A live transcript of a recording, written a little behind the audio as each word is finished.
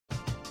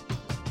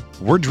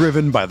We're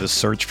driven by the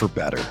search for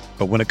better.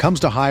 But when it comes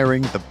to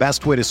hiring, the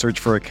best way to search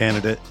for a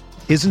candidate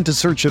isn't to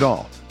search at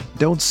all.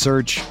 Don't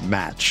search,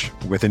 match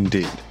with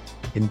Indeed.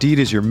 Indeed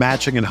is your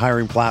matching and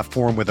hiring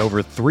platform with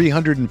over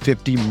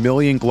 350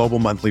 million global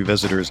monthly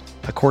visitors,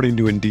 according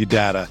to Indeed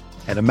data,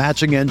 and a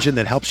matching engine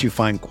that helps you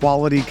find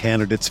quality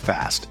candidates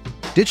fast.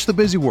 Ditch the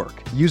busy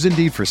work. Use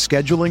Indeed for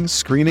scheduling,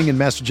 screening, and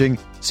messaging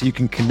so you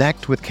can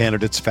connect with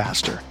candidates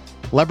faster.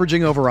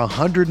 Leveraging over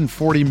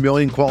 140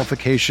 million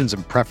qualifications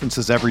and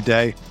preferences every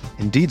day,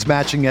 Indeed's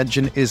matching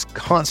engine is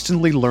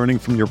constantly learning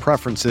from your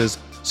preferences,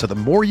 so the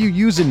more you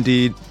use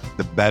Indeed,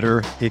 the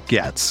better it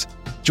gets.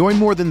 Join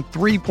more than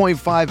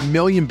 3.5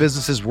 million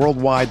businesses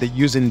worldwide that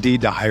use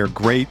Indeed to hire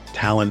great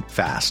talent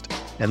fast.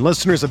 And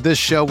listeners of this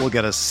show will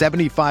get a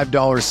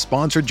 $75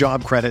 sponsored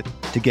job credit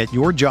to get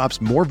your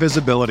jobs more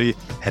visibility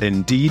at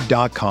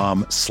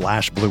Indeed.com/Blue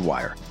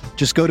Wire.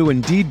 Just go to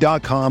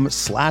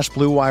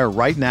Indeed.com/Blue Wire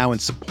right now and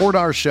support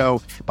our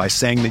show by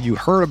saying that you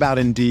heard about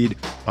Indeed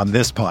on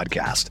this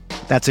podcast.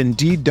 That's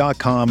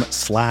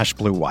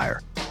Indeed.com/Blue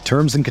Wire.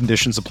 Terms and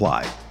conditions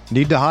apply.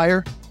 Need to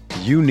hire?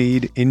 You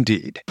need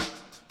Indeed.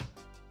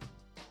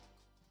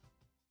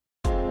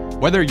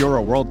 Whether you're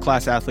a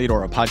world-class athlete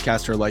or a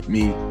podcaster like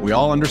me, we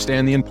all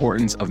understand the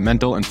importance of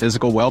mental and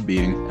physical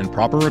well-being and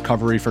proper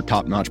recovery for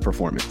top-notch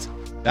performance.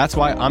 That's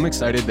why I'm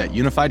excited that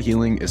Unified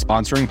Healing is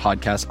sponsoring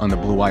podcasts on the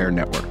Blue Wire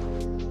Network.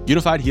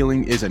 Unified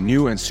Healing is a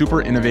new and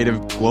super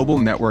innovative global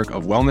network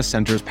of wellness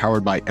centers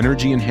powered by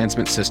Energy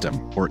Enhancement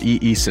System, or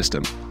EE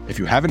System. If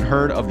you haven't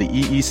heard of the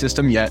EE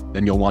System yet,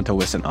 then you'll want to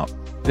listen up.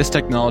 This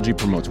technology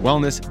promotes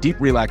wellness, deep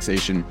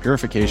relaxation,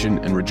 purification,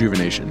 and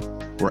rejuvenation.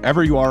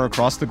 Wherever you are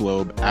across the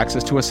globe,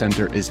 access to a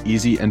center is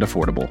easy and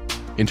affordable.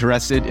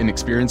 Interested in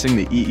experiencing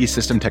the EE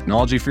System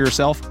technology for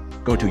yourself?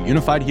 Go to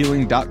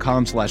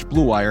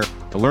unifiedhealing.com/Blue Wire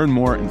to learn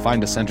more and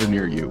find a center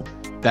near you.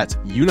 That's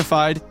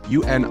unified,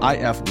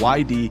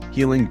 UNIFYD,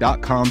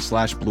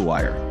 healing.com/Blue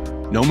Wire.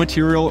 No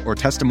material or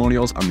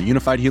testimonials on the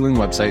Unified Healing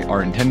website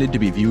are intended to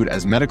be viewed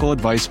as medical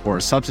advice or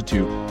a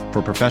substitute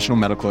for professional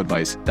medical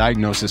advice,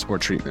 diagnosis, or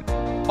treatment.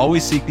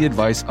 Always seek the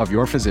advice of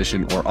your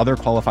physician or other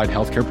qualified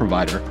healthcare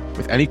provider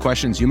with any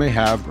questions you may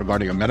have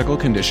regarding a medical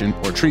condition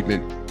or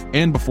treatment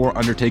and before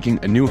undertaking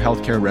a new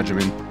healthcare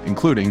regimen,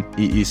 including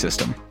EE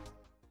System.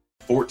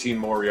 14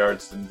 more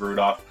yards than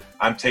Rudolph.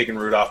 I'm taking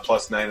Rudolph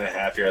plus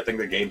 9.5 here. I think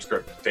the game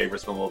script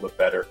favors him a little bit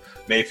better.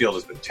 Mayfield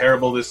has been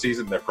terrible this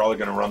season. They're probably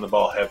going to run the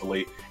ball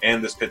heavily,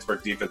 and this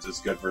Pittsburgh defense is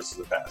good versus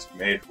the pass.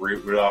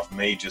 Rudolph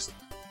may just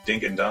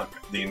dink and dunk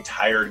the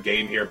entire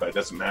game here, but it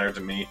doesn't matter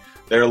to me.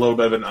 They're a little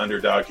bit of an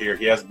underdog here.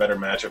 He has a better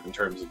matchup in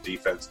terms of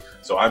defense,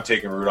 so I'm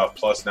taking Rudolph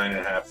plus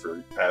 9.5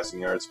 for passing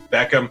yards.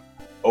 Beckham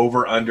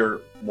over under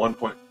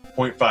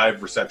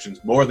 1.5 receptions,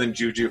 more than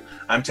Juju.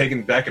 I'm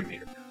taking Beckham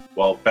here.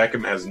 While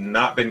Beckham has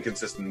not been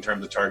consistent in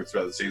terms of targets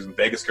throughout the season,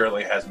 Vegas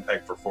currently has him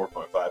pegged for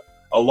 4.5,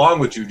 along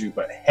with Juju,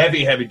 but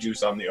heavy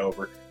juice on the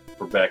over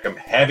for Beckham.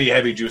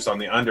 Heavy juice on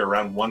the under,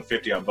 around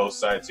 150 on both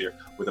sides here,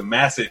 with a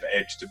massive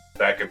edge to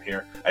Beckham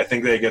here. I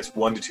think that he gets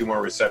 1 to 2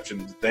 more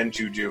receptions than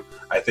Juju.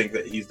 I think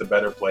that he's the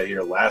better play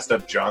here. Last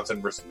up,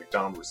 Johnson versus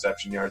McDonald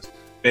reception yards.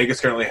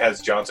 Vegas currently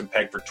has Johnson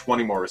pegged for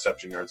 20 more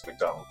reception yards than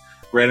McDonald.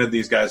 Granted,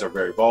 these guys are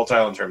very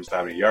volatile in terms of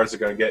how many yards they're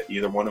going to get.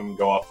 Either one of them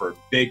go off for a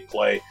big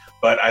play,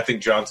 but I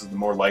think Johnson's the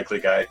more likely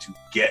guy to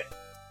get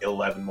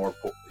 11 more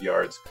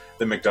yards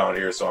than McDonald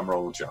here, so I'm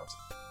rolling with Johnson.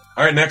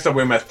 All right, next up,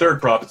 we have my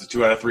third prop. It's a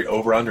 2 out of 3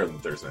 over-under in the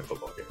Thursday Night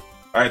Football game.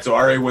 All right, so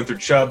RA went through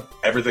Chubb,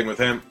 everything with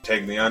him,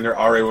 taking the under.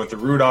 RA went through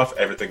Rudolph,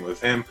 everything with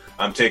him.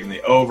 I'm taking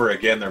the over.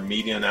 Again, their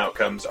median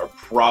outcomes are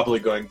probably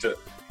going to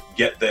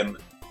get them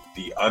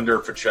the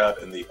under for Chubb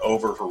and the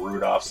over for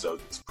Rudolph, so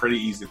it's pretty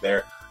easy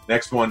there.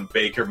 Next one,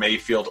 Baker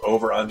Mayfield,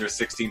 over under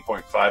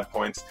 16.5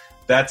 points.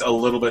 That's a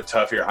little bit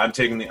tough here. I'm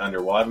taking the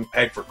under. While I'm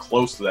pegged for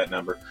close to that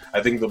number,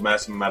 I think the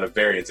massive amount of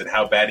variance and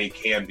how bad he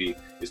can be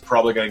is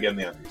probably going to get in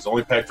the under. He's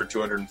only pegged for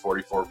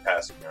 244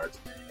 passing yards.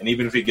 And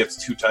even if he gets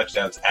 2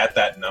 touchdowns at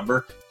that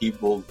number, he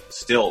will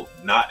still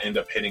not end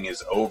up hitting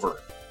his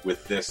over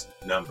with this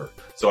number.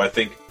 So I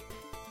think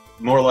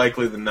more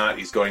likely than not,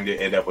 he's going to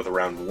end up with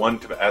around 1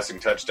 passing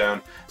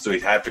touchdown. So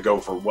he'd have to go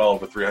for well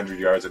over 300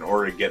 yards in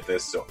order to get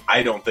this. So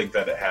I don't think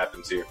that it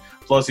happens here.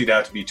 Plus, he'd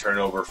have to be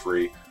turnover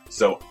free.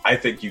 So I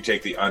think you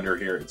take the under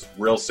here. It's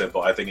real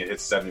simple. I think it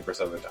hits 70%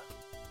 of the time.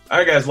 All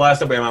right, guys,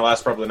 last up, we have my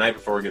last prop of the night.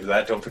 Before we get to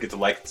that, don't forget to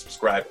like and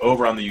subscribe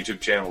over on the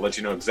YouTube channel. Let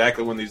you know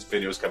exactly when these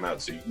videos come out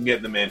so you can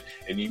get them in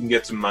and you can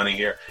get some money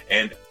here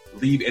and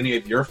leave any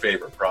of your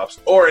favorite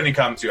props or any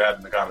comments you have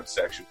in the comments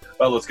section.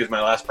 But let's get to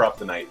my last prop of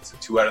the night. It's a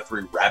 2 out of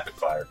 3 rapid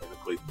fire for the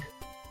Cleveland game.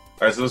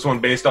 All right, so this one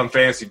based on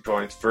fantasy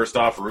points. First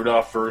off,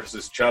 Rudolph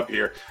versus Chubb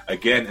here.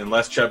 Again,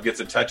 unless Chubb gets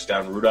a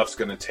touchdown, Rudolph's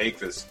going to take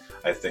this,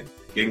 I think.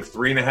 Getting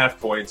 3.5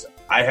 points.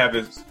 I have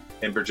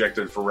him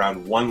projected for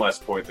around 1 less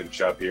point than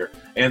Chubb here.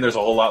 And there's a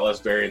whole lot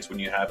less variance when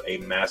you have a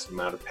massive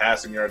amount of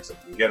passing yards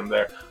that can get him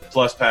there.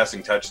 Plus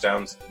passing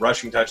touchdowns.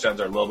 Rushing touchdowns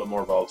are a little bit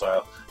more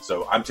volatile.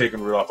 So I'm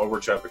taking Rudolph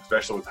over Chubb,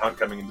 especially with Hunt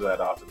coming into that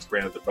offense.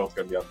 Granted, they're both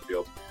going to be on the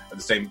field at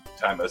the same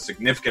time, a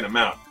significant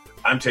amount.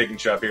 I'm taking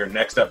Chubb here.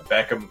 Next up,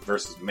 Beckham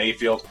versus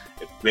Mayfield.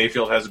 If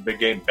Mayfield has a big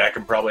game,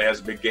 Beckham probably has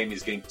a big game.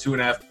 He's getting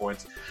 2.5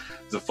 points.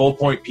 It's a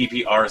full-point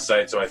PPR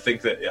site, so I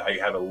think that I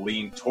have a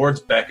lean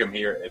towards Beckham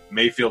here. If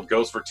Mayfield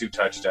goes for 2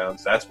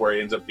 touchdowns, that's where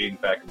he ends up beating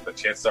Beckham, but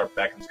chances are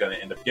Beckham's going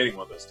to end up getting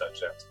one of those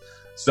touchdowns.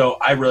 So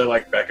I really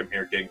like Beckham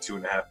here, getting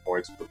 2.5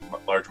 points with a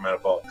large amount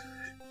of ball.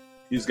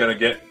 He's going to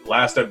get,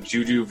 last up,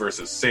 Juju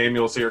versus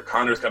Samuels here.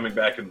 Connor's coming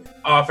back in the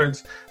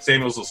offense.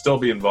 Samuels will still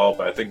be involved,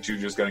 but I think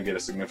Juju's going to get a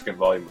significant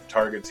volume of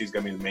targets. He's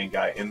going to be the main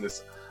guy in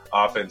this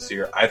offense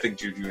here. I think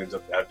Juju ends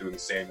up outdoing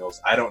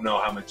Samuels. I don't know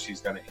how much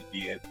he's going to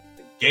be in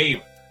the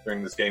game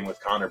during this game with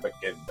Connor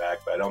getting back,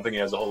 but I don't think he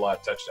has a whole lot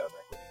of touchdown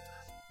equity.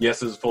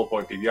 Yes, it's a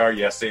full-point PPR.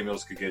 Yes,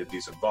 Samuels could get a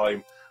decent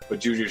volume, but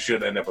Juju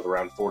should end up with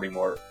around 40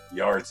 more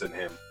yards than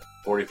him,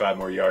 45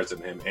 more yards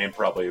than him, and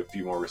probably a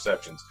few more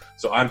receptions.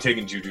 So I'm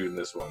taking Juju in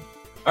this one.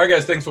 All right,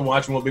 guys, thanks for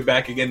watching. We'll be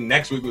back again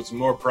next week with some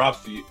more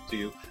props to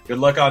you. Good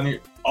luck on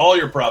all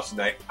your props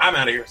tonight. I'm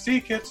out of here. See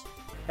you, kids.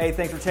 Hey,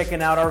 thanks for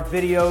checking out our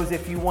videos.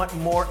 If you want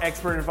more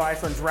expert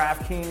advice on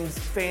DraftKings,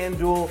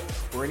 FanDuel,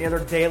 or any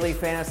other daily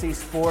fantasy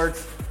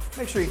sports,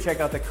 make sure you check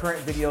out the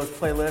current videos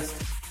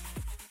playlist.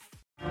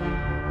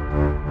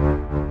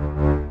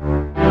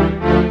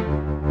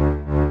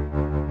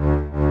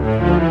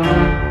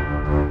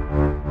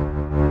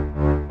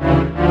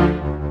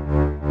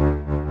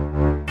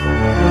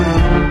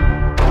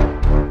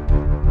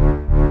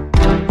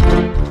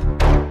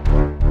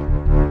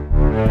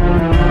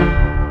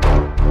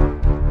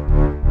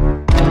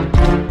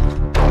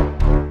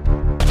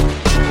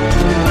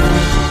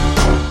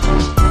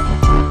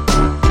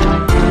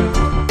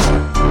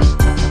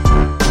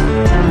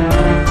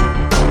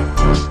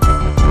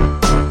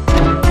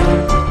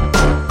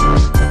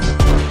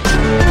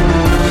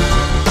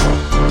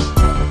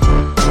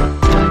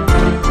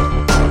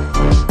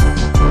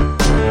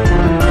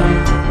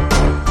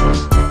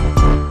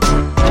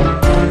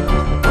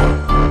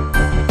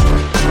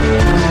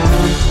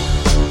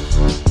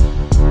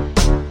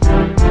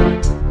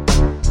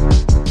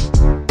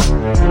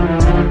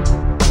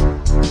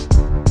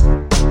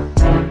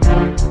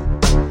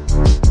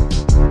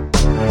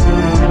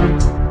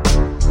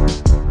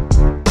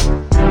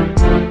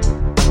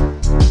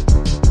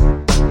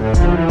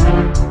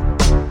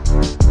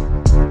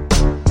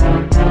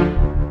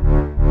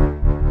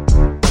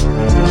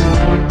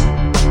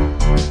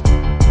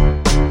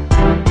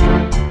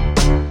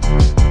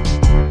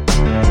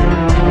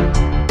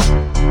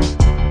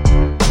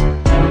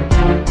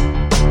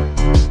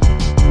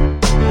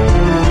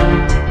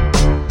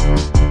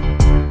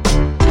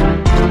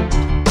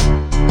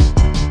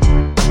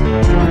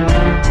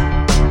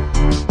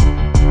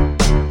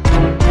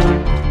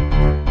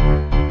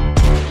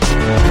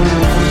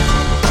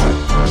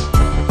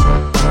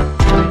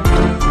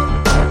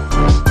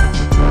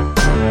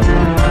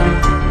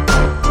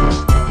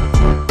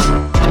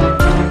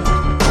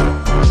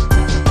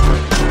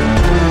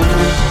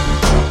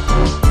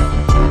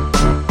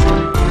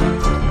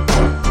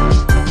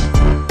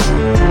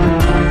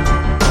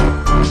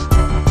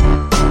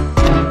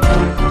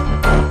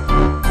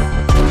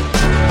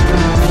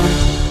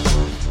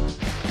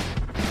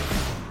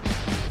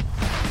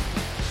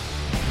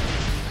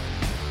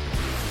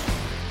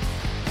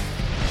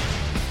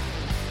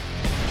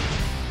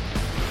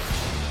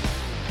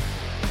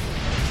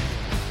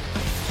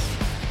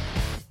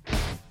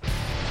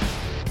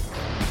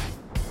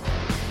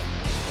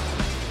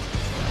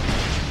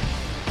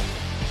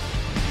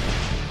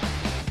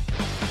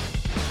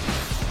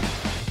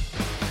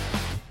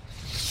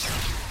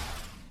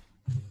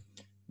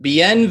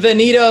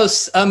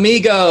 Bienvenidos,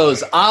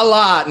 amigos.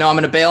 Hola. No, I'm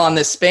going to bail on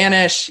this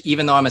Spanish.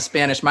 Even though I'm a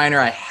Spanish minor,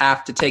 I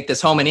have to take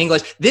this home in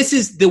English. This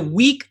is the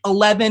Week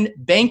 11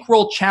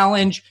 Bankroll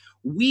Challenge.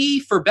 We,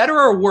 for better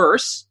or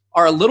worse,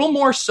 are a little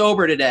more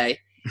sober today.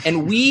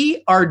 And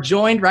we are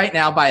joined right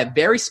now by a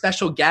very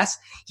special guest.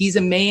 He's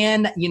a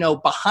man,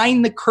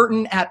 behind the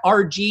curtain at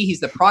RG. He's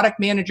the product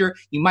manager.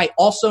 You might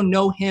also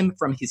know him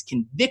from his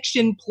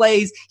conviction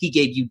plays. He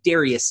gave you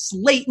Darius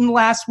Slayton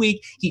last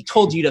week. He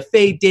told you to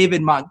fade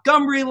David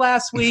Montgomery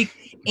last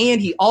week.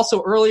 And he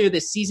also earlier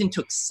this season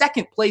took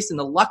second place in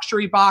the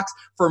luxury box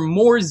for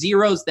more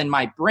zeros than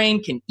my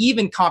brain can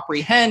even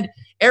comprehend.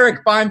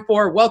 Eric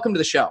Beimfohr, welcome to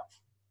the show.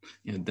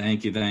 Yeah,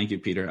 thank you,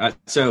 Peter.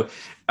 So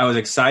I was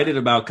excited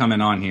about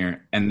coming on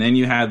here, and then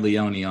you had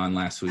Leone on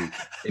last week,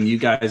 and you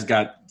guys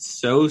got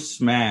so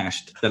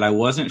smashed that I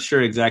wasn't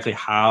sure exactly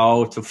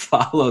how to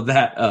follow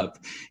that up,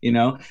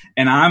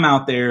 And I'm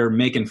out there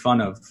making fun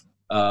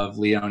of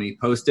Leone,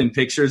 posting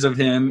pictures of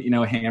him,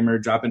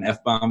 hammered, dropping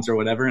F-bombs or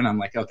whatever, and I'm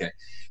like, okay,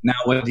 now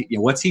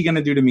what's he going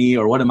to do to me,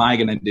 or what am I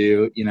going to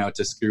do,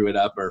 to screw it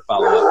up or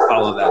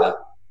follow that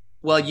up?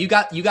 Well, you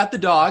got the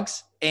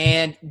dogs.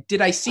 And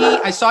I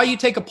saw you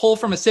take a pull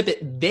from a sip.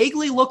 It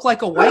vaguely looked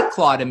like a White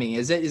Claw to me.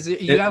 Is it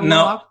you have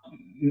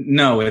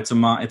No, it's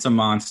a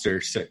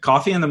Monster.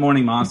 Coffee in the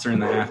morning, Monster in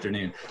the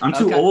afternoon. I'm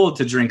too old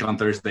to drink on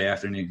Thursday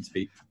afternoons,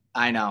 Pete.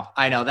 I know.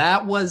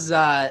 That was,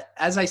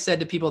 as I said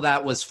to people,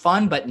 that was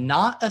fun, but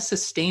not a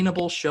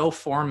sustainable show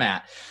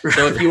format.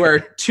 So if you are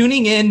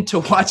tuning in to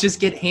watch us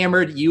get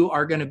hammered, you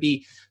are going to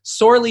be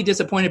sorely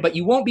disappointed, but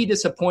you won't be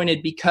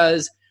disappointed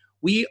because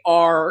we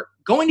are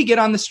going to get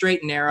on the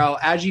straight and narrow.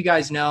 As you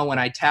guys know, when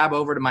I tab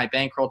over to my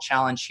bankroll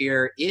challenge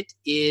here, it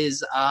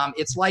is,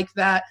 it's like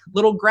that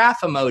little graph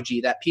emoji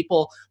that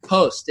people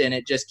post, and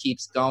it just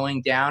keeps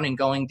going down and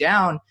going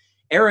down.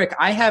 Eric,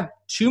 I have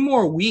 2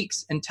 more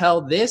weeks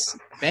until this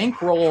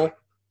bankroll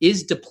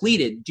is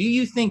depleted. Do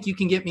you think you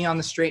can get me on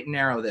the straight and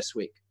narrow this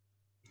week?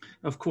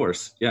 Of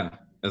course, yeah.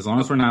 As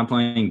long as we're not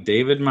playing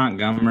David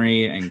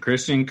Montgomery and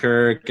Christian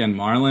Kirk and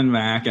Marlon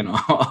Mack and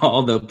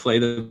all the play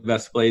the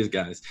best plays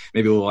guys,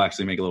 maybe we'll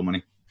actually make a little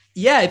money.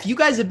 Yeah, if you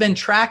guys have been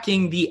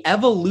tracking the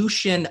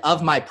evolution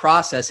of my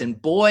process,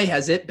 and boy,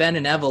 has it been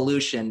an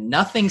evolution.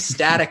 Nothing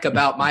static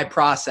about my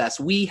process.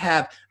 We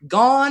have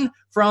gone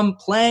from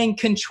playing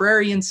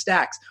contrarian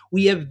stacks.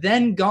 We have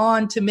then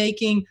gone to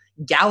making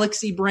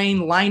Galaxy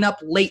Brain lineup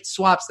late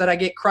swaps that I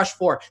get crushed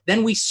for.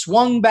 Then we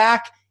swung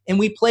back and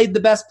we played the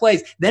best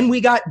plays. Then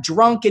we got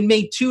drunk and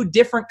made 2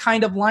 different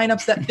kind of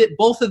lineups that fit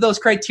both of those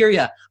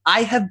criteria.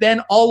 I have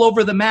been all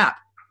over the map.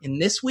 And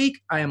this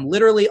week, I am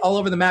literally all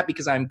over the map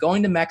because I'm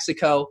going to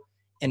Mexico,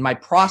 and my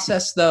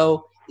process,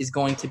 though, is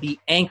going to be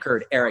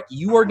anchored. Eric,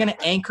 you are going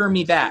to anchor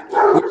me back.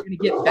 We're going to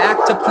get back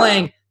to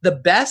playing the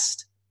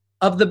best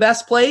of the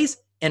best plays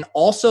and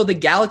also the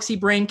Galaxy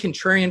Brain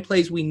contrarian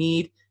plays we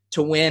need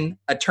to win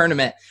a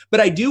tournament. But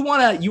I do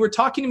want to – you were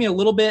talking to me a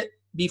little bit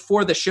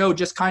before the show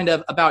just kind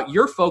of about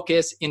your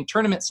focus in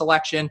tournament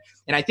selection,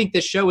 and I think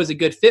this show is a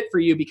good fit for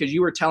you because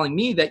you were telling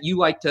me that you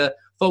like to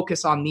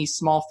focus on these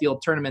small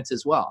field tournaments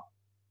as well.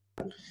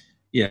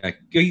 Yeah,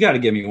 you got to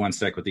give me 1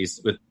 sec with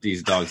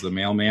these dogs. The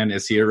mailman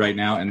is here right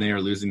now, and they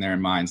are losing their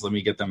minds. Let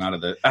me get them out of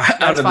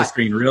the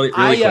screen really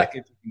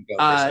quick.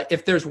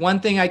 If there's one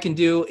thing I can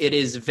do, it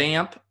is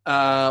vamp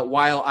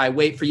while I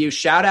wait for you.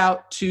 Shout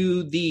out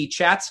to the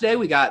chats today.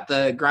 We got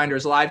the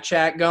Grinders live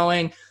chat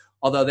going,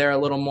 although they're a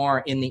little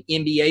more in the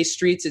NBA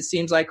streets, it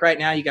seems like right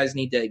now. You guys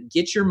need to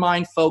get your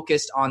mind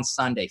focused on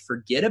Sunday.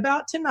 Forget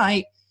about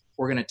tonight.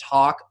 We're going to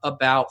talk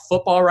about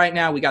football right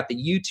now. We got the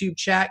YouTube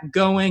chat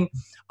going.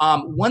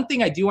 One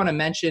thing I do want to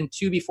mention,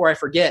 too, before I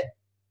forget,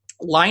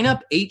 Lineup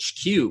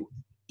HQ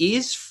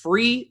is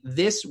free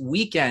this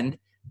weekend.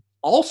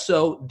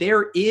 Also,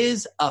 there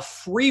is a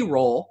free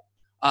roll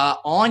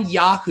on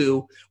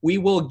Yahoo. We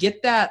will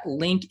get that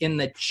link in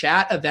the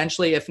chat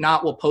eventually. If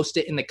not, we'll post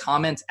it in the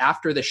comments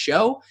after the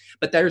show.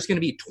 But there's going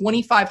to be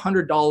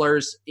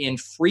 $2,500 in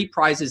free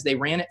prizes. They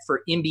ran it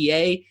for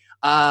NBA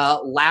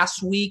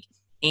last week.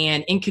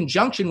 And in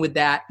conjunction with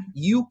that,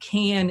 you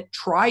can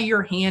try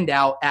your hand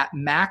out at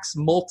max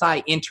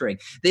multi-entering.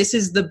 This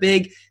is the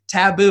big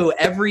taboo.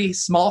 Every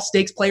small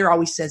stakes player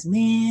always says,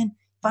 man,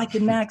 if I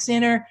could max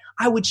enter,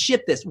 I would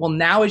ship this. Well,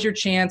 now is your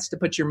chance to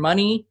put your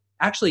money,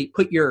 actually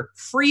put your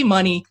free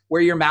money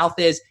where your mouth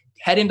is.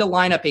 Head into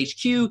Lineup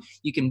HQ.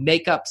 You can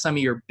make up some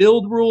of your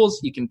build rules.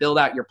 You can build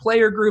out your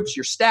player groups,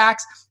 your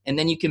stacks, and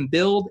then you can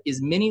build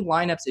as many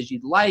lineups as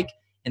you'd like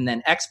and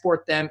then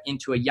export them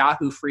into a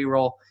Yahoo free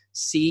roll.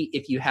 See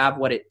if you have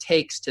what it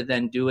takes to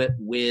then do it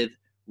with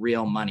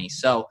real money.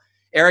 So,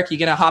 Eric, you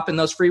gonna hop in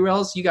those free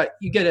rolls? You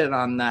get it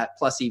on that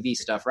plus EV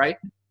stuff, right?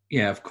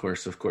 Yeah, of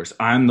course.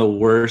 I'm the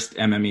worst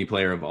MME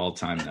player of all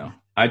time, though.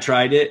 I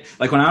tried it.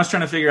 Like when I was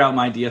trying to figure out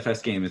my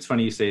DFS game, it's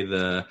funny you say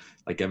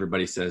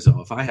everybody says, oh,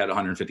 if I had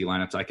 150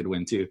 lineups, I could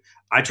win too.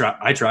 I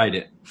tried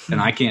it,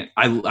 and I can't.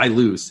 I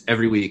lose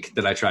every week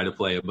that I try to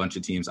play a bunch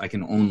of teams. I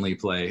can only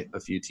play a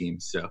few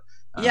teams. So.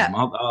 Yeah,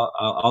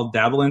 I'll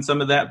dabble in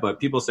some of that, but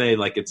people say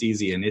like it's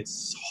easy and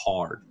it's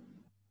hard.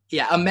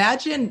 Yeah,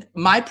 imagine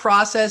my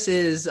process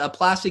is a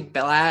plastic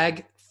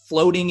bag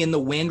floating in the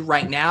wind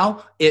right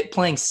now, it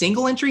playing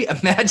single entry.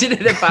 Imagine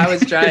it if I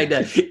was trying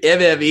to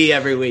MME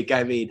every week.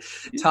 I mean,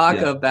 talk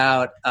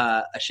about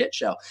a shit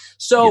show.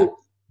 So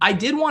I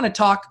did want to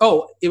talk.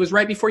 Oh, it was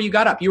right before you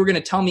got up. You were going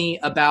to tell me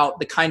about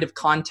the kind of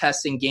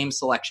contests and game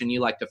selection you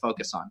like to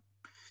focus on.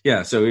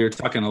 Yeah, so we were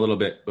talking a little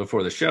bit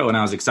before the show, and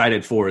I was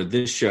excited for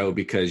this show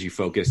because you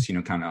focus,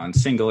 kind of on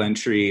single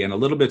entry and a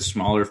little bit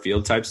smaller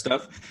field type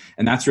stuff,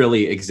 and that's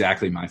really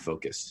exactly my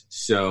focus.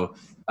 So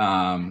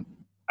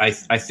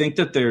I think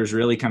that there's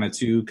really kind of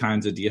two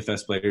kinds of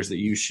DFS players that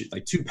you should,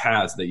 like two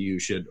paths that you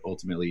should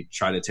ultimately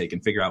try to take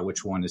and figure out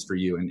which one is for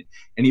you. And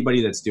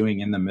anybody that's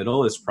doing in the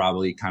middle is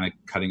probably kind of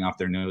cutting off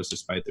their nose to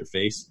spite their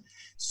face.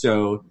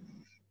 So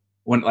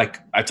when, like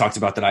I talked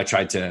about that, I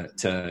tried to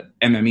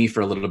MME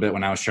for a little bit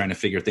when I was trying to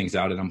figure things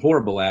out, and I'm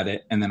horrible at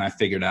it. And then I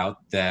figured out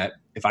that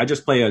if I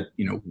just play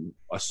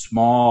a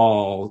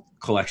small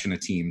collection of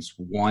teams,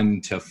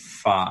 1 to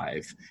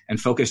 5, and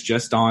focus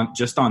just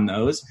on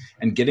those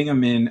and getting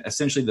them in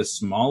essentially the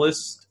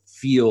smallest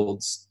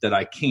fields that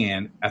I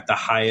can at the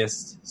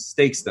highest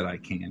stakes that I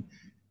can.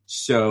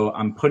 So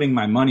I'm putting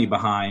my money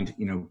behind,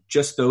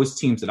 just those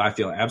teams that I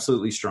feel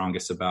absolutely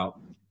strongest about,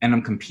 and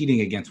I'm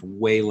competing against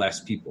way less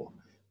people.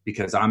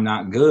 because I'm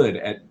not good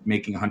at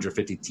making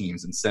 150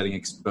 teams and setting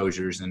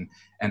exposures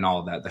and all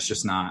of that. That's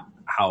just not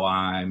how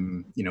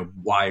I'm,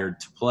 wired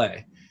to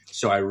play.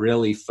 So I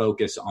really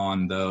focus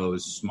on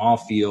those small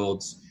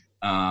fields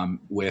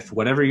with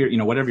whatever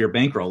your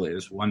bankroll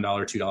is, $1,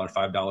 $2,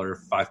 $5,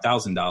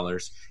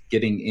 $5,000,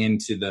 getting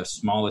into the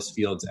smallest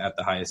fields at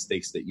the highest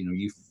stakes that,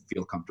 you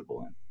feel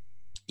comfortable in.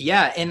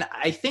 Yeah. And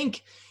I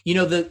think,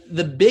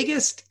 the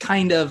biggest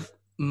kind of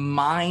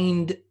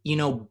mind,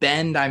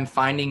 bend I'm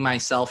finding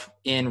myself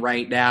in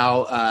right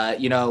now,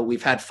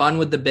 we've had fun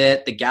with the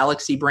bit, the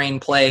Galaxy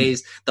Brain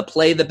plays, the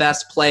play the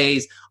best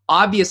plays.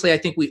 Obviously, I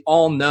think we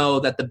all know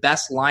that the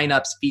best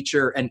lineups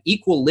feature an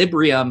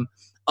equilibrium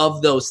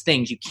of those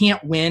things. You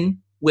can't win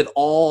with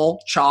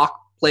all chalk,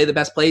 play the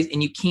best plays,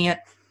 and you can't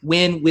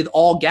win with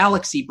all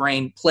Galaxy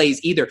Brain plays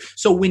either.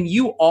 So when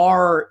you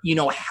are,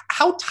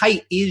 how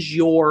tight is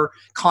your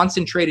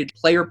concentrated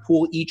player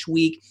pool each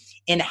week,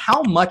 and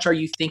how much are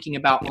you thinking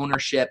about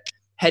ownership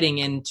heading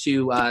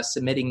into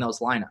submitting those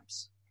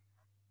lineups?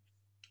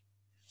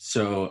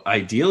 So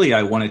ideally,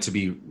 I want it to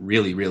be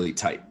really, really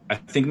tight. I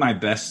think my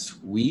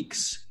best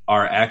weeks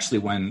are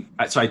actually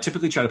I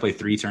typically try to play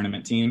 3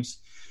 tournament teams.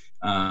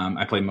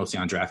 I play mostly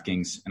on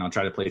DraftKings, and I'll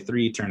try to play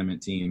 3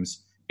 tournament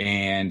teams.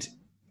 And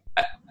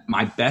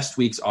my best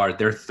weeks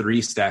they're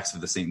 3 stacks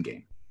of the same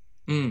game.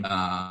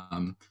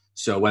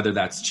 So whether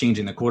that's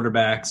changing the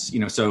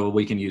quarterbacks, so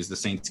we can use the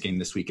Saints game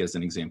this week as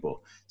an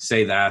example.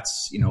 Say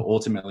that's,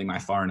 ultimately my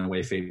far and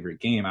away favorite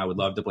game. I would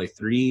love to play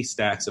 3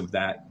 stacks of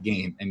that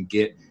game and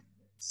get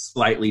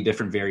slightly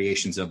different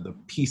variations of the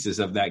pieces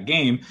of that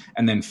game,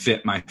 and then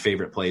fit my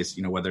favorite plays,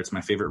 whether it's my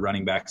favorite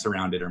running backs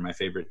around it or my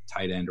favorite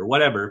tight end or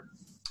whatever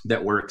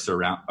that works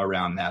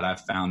around that.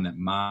 I've found that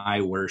my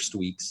worst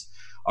weeks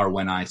are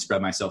when I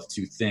spread myself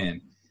too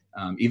thin.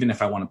 Even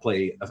if I want to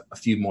play a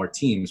few more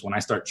teams, when I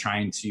start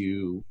trying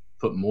to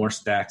put more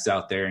stacks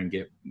out there and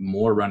get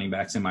more running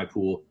backs in my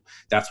pool,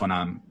 that's when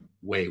I'm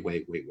way,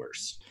 way, way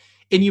worse.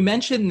 And you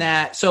mentioned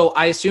that, so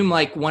I assume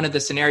like one of the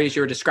scenarios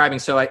you were describing,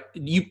 so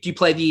you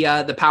play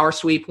the power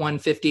sweep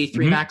 150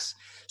 3 max.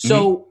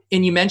 So,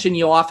 and you mentioned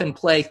you often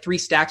play 3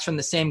 stacks from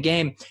the same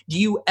game. Do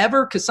you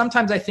ever, because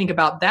sometimes I think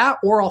about that,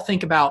 or I'll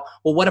think about,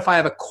 well, what if I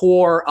have a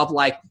core of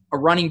like a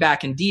running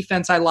back and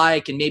defense I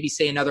like, and maybe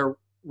say another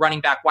running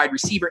back wide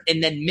receiver,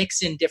 and then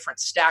mix in different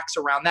stacks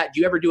around that?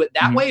 Do you ever do it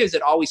that way, or does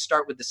it always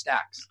start with the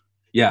stacks?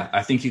 Yeah,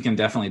 I think you can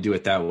definitely do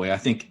it that way. I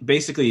think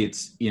basically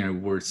it's,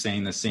 we're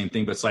saying the same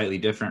thing, but slightly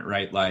different,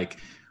 right? Like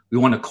we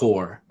want a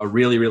core, a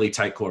really, really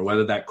tight core,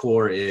 whether that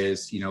core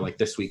is, like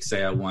this week,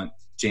 say I want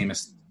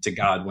Jameis to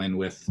Godwin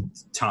with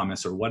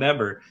Thomas or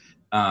whatever,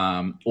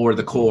 or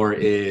the core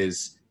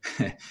is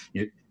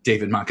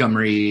David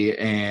Montgomery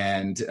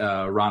and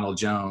Ronald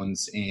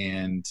Jones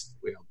and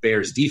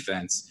Bears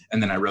defense,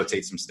 and then I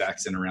rotate some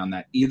stacks in around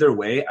that. Either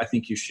way, I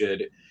think you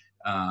should,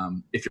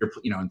 if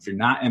you're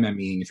not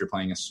MMEing, if you're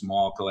playing a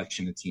small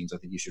collection of teams, I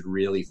think you should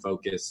really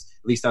focus.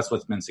 At least that's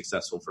what's been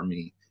successful for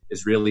me,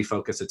 is really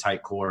focus a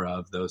tight core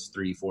of those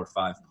 3, 4,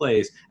 5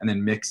 plays, and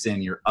then mix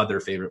in your other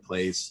favorite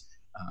plays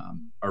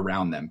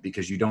around them,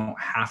 because you don't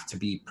have to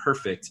be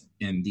perfect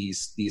in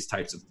these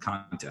types of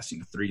contests.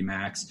 3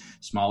 max,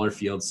 smaller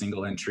field,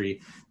 single entry,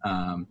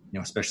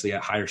 especially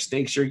at higher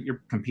stakes,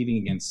 you're competing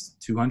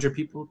against 200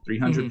 people,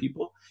 300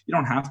 people. You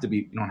don't have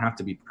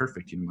to be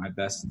perfect. My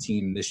best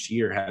team this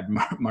year had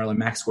Marlon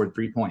Mack scored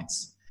 3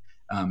 points.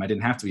 I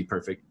didn't have to be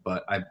perfect,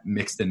 but I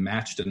mixed and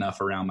matched enough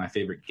around my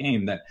favorite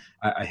game that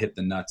I hit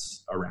the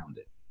nuts around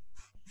it.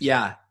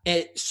 Yeah.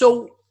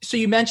 So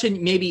you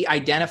mentioned maybe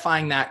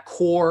identifying that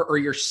core or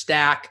your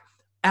stack.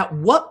 At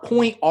what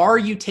point are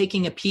you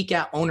taking a peek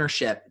at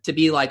ownership to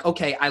be like,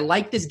 okay, I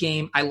like this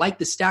game, I like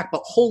the stack,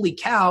 but holy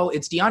cow,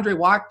 it's DeAndre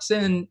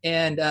Watson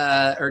and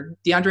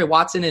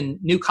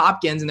Nuke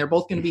Hopkins, and they're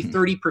both going to be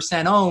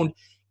 30% owned.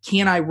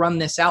 Can I run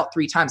this out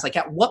 3 times? Like,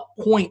 at what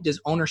point does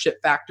ownership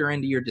factor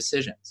into your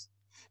decisions?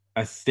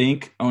 I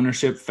think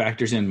ownership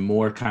factors in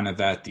more kind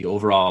of at the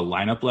overall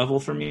lineup level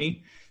for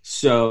me.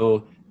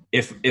 So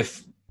if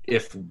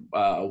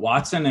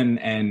Watson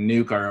and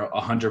Nuke are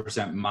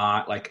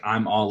 100% like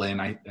I'm all in,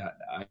 I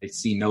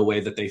see no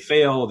way that they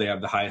fail. They have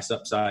the highest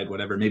upside,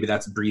 whatever. Maybe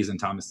that's Breeze and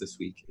Thomas this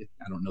week.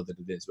 I don't know that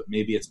it is, but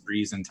maybe it's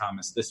Breeze and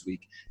Thomas this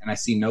week. And I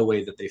see no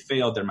way that they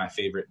fail. They're my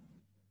favorite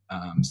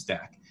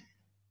stack.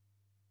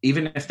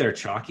 Even if they're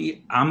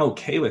chalky, I'm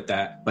okay with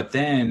that. But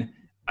then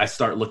I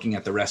start looking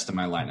at the rest of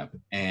my lineup,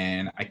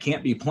 and I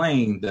can't be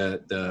playing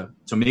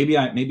so maybe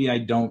I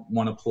don't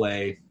want to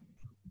play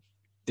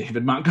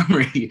David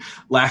Montgomery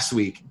last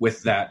week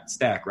with that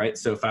stack, right?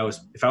 So if I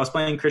was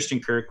playing Christian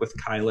Kirk with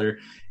Kyler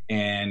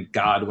and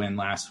Godwin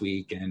last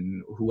week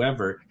and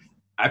whoever,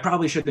 I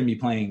probably shouldn't be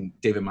playing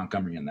David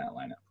Montgomery in that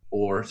lineup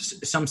or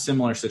some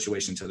similar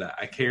situation to that.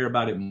 I care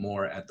about it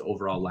more at the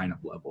overall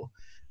lineup level.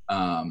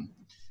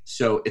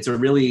 So it's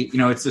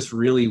it's this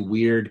really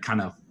weird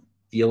kind of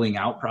feeling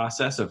out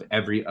process of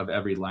every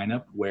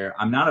lineup where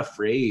I'm not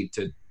afraid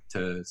to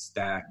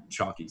stack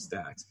chalky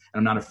stacks, and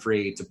I'm not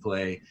afraid to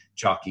play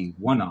chalky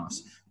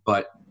one-offs.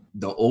 But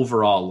the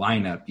overall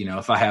lineup,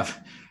 if I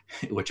have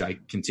which I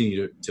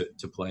continue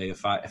to play.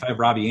 If I have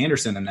Robbie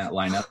Anderson in that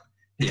lineup,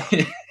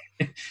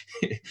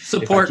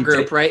 support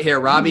group right here,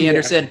 Robbie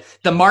Anderson,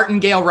 the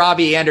Martingale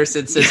Robbie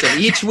Anderson system.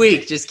 Each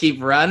week, just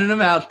keep running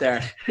him out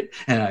there.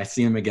 And I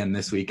see him again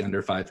this week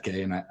under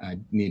 5K, and I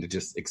need to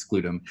just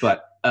exclude him.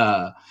 But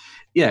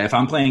if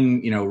I'm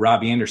playing,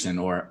 Robbie Anderson,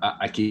 or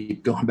I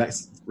keep going back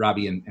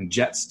Robbie and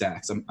Jets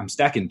stacks. I'm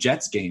stacking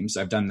Jets games.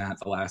 I've done that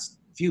the last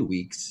few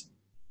weeks.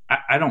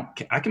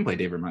 I can play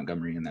David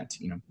Montgomery in that.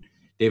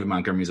 David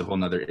Montgomery is a whole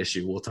nother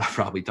issue we'll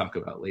probably talk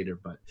about later.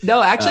 But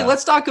no, actually,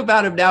 let's talk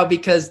about him now,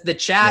 because the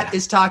chat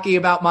is talking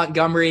about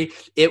Montgomery.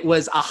 It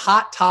was a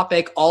hot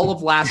topic all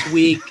of last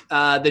week.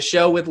 The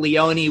show with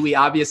Leone, we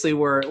obviously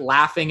were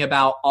laughing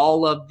about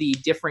all of the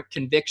different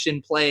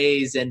conviction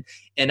plays and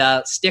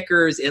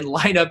stickers in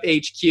Lineup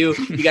HQ.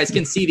 You guys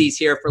can see these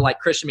here for like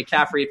Christian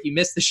McCaffrey. If you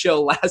missed the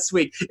show last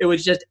week, it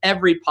was just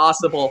every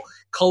possible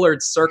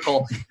colored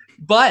circle.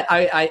 But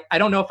I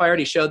don't know if I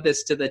already showed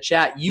this to the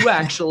chat. You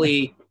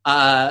actually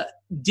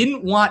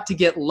didn't want to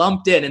get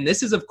lumped in. And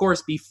this is, of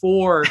course,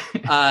 before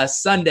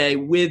Sunday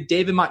with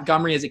David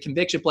Montgomery as a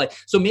conviction play.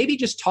 So maybe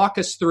just talk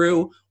us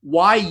through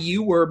why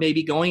you were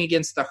maybe going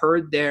against the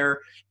herd there.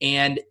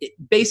 And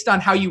based on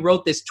how you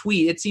wrote this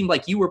tweet, it seemed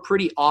like you were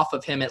pretty off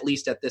of him, at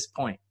least at this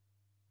point.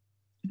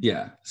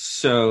 Yeah.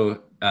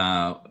 So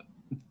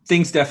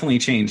things definitely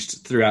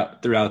changed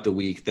throughout the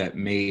week that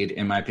made,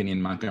 in my opinion,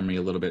 Montgomery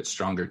a little bit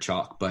stronger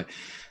chalk. But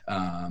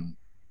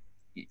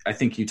I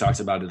think you talked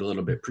about it a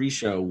little bit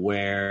pre-show,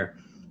 where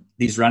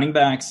these running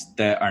backs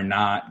that are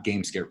not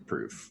game script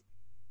proof,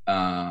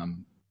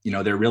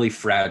 they're really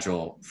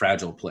fragile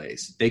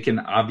plays. They can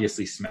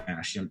obviously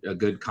smash. A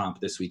good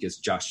comp this week is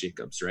Josh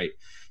Jacobs, right?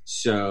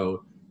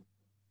 So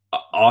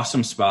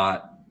awesome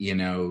spot,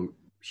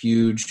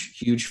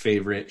 huge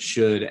favorite,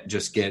 should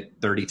just get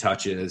 30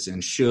 touches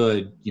and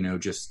should,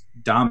 just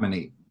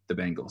dominate the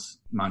Bengals.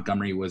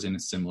 Montgomery was in a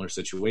similar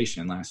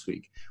situation last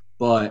week,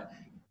 but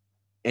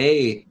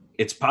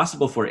it's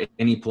possible for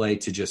any play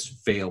to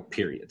just fail,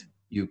 period.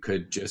 You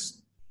could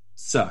just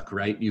suck,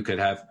 right? You could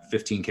have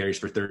 15 carries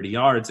for 30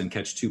 yards and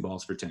catch 2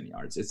 balls for 10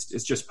 yards.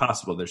 It's just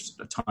possible. There's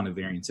a ton of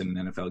variance in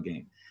an NFL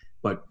game.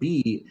 But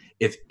B,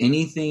 if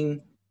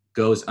anything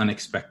goes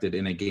unexpected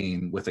in a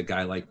game with a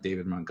guy like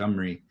David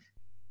Montgomery,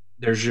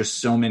 there's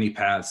just so many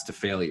paths to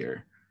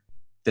failure,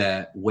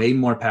 that way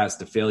more paths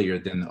to failure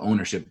than the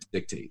ownership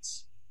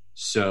dictates.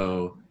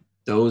 So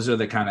those are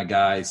the kind of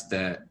guys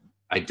that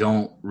I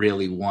don't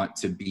really want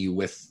to be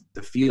with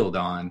the field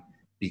on,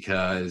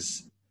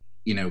 because,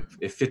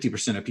 if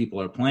 50% of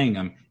people are playing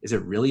him, is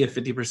it really a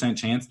 50%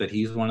 chance that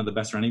he's one of the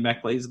best running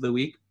back plays of the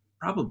week?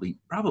 Probably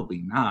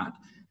not.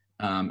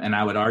 And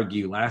I would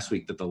argue last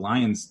week that the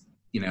Lions,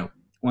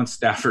 once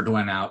Stafford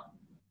went out,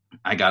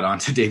 I got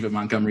onto David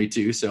Montgomery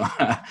too. So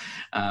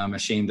I'm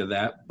ashamed of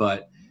that.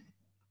 But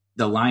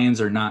the Lions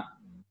are not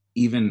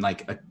even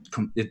the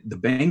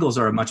Bengals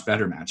are a much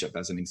better matchup,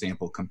 as an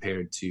example,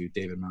 compared to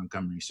David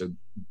Montgomery. So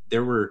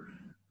there were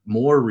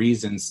more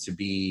reasons to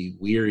be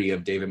weary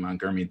of David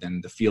Montgomery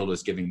than the field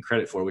was giving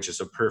credit for, which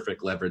is a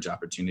perfect leverage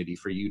opportunity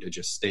for you to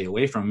just stay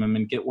away from him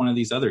and get one of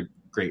these other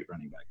great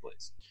running back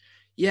plays.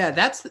 Yeah,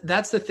 that's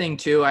the thing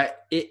too.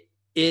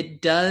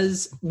 It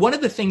does. One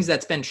of the things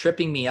that's been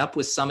tripping me up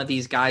with some of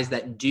these guys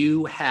that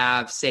do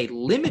have, say,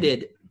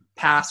 limited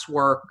pass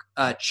work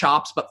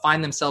chops, but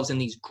find themselves in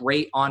these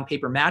great on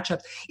paper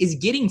matchups, is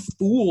getting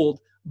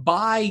fooled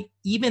by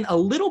even a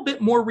little bit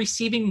more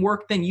receiving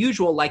work than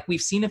usual. Like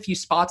we've seen a few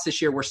spots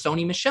this year where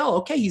Sony Michel,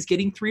 okay, he's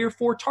getting 3 or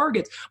 4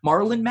 targets.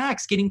 Marlon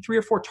Mack's getting 3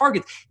 or 4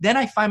 targets. Then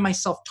I find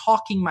myself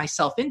talking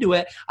myself into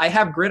it. I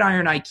have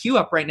Gridiron IQ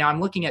up right now. I'm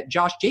looking at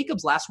Josh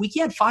Jacobs last week. He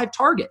had 5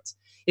 targets.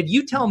 If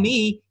you tell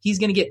me he's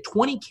going to get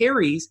 20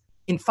 carries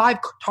in 5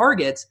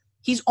 targets,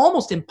 he's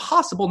almost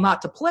impossible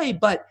not to play.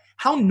 But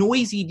how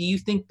noisy do you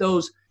think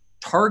those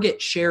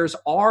target shares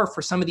are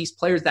for some of these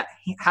players that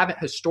haven't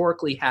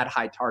historically had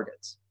high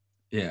targets?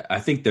 Yeah,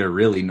 I think they're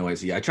really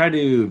noisy. I try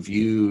to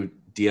view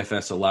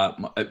DFS a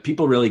lot.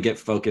 People really get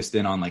focused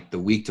in on the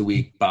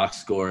week-to-week box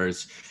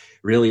scores,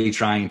 really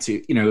trying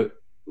to,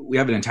 we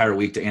have an entire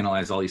week to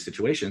analyze all these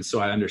situations, so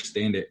I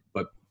understand it.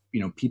 But,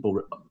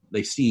 people,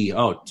 they see,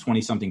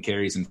 20-something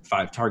carries and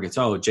 5 targets.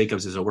 Oh,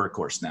 Jacobs is a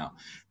workhorse now.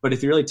 But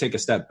if you really take a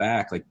step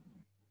back,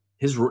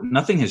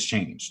 nothing has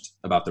changed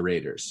about the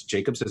Raiders.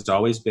 Jacobs has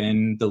always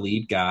been the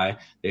lead guy.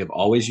 They have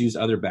always used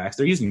other backs.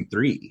 They're using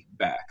 3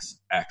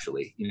 backs,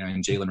 actually,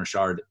 and Jalen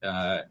Richard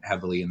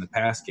heavily in the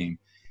pass game.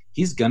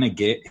 He's going to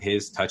get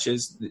his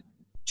touches.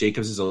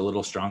 Jacobs is a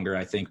little stronger,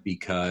 I think,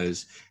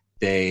 because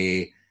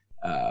they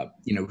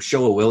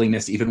show a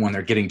willingness, even when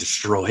they're getting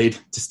destroyed,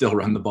 to still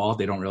run the ball.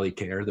 They don't really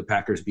care. The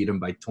Packers beat them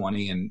by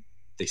 20, and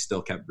they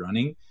still kept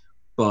running.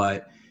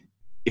 But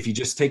if you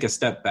just take a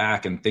step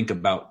back and think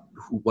about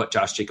what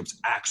Josh Jacobs'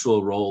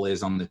 actual role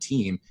is on the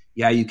team,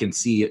 yeah, you can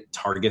see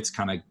targets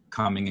kind of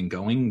coming and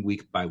going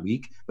week by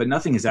week, but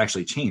nothing has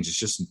actually changed. It's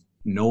just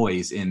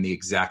noise in the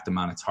exact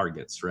amount of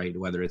targets, right?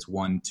 Whether it's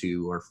 1,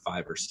 2, or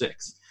 5 or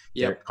 6.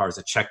 Yep. Derek Carr's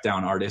a check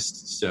down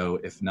artist, so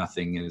if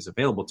nothing is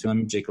available to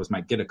him, Jacobs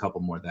might get a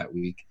couple more that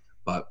week.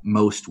 but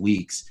most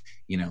weeks,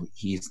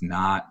 he's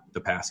not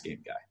the pass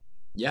game guy.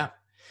 Yeah.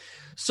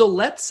 So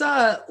let's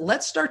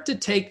start to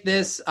take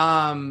this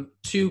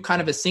to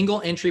kind of a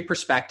single entry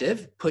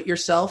perspective. Put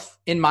yourself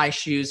in my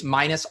shoes,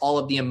 minus all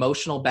of the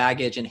emotional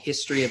baggage and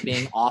history of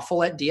being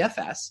awful at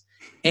DFS.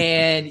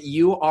 And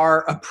you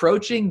are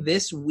approaching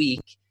this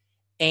week.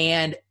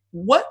 And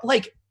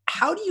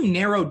how do you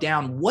narrow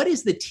down what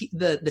is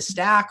the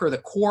stack or the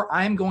core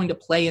I'm going to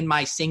play in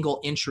my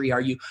single entry?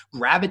 Are you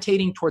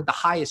gravitating toward the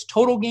highest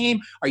total game?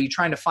 Are you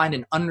trying to find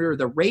an under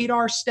the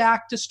radar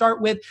stack to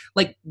start with?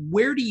 Like,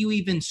 where do you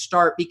even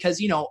start?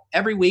 Because,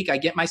 every week I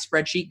get my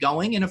spreadsheet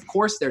going, and of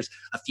course there's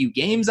a few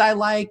games I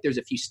like, there's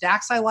a few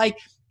stacks I like,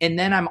 and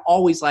then I'm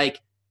always like,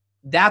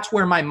 that's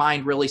where my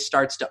mind really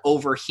starts to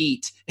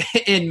overheat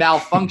and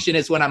malfunction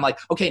is when I'm like,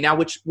 okay, now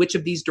which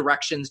of these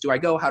directions do I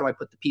go? How do I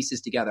put the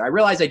pieces together? I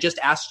realize I just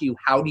asked you,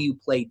 how do you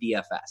play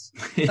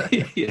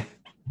DFS? Yeah.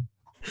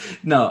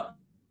 No,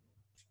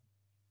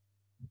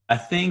 I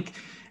think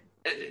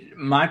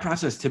my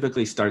process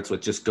typically starts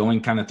with just going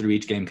kind of through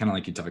each game, kind of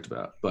like you talked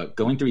about, but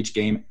going through each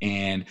game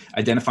and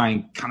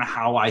identifying kind of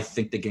how I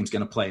think the game's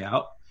going to play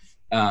out.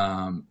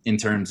 In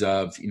terms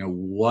of,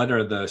 what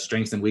are the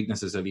strengths and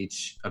weaknesses of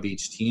each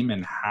team,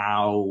 and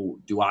how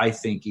do I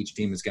think each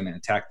team is going to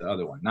attack the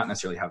other one? Not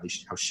necessarily how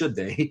should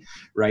they,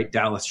 right?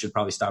 Dallas should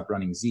probably stop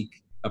running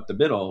Zeke up the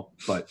middle,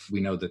 but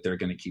we know that they're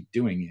going to keep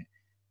doing it.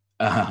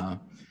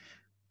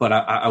 But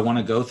I want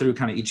to go through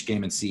kind of each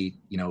game and see,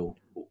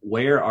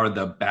 where are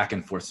the back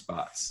and forth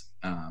spots?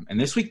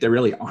 And this week there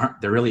really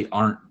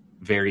aren't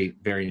very,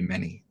 very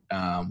many.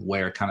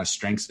 Where kind of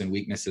strengths and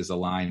weaknesses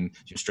align,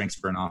 strengths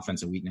for an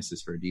offense and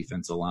weaknesses for a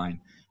defense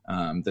align.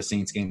 The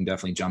Saints game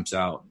definitely jumps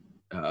out,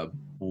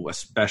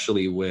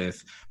 especially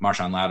with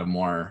Marshawn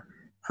Lattimore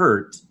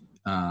hurt.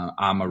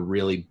 I'm a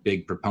really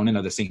big proponent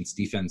of the Saints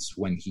defense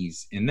when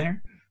he's in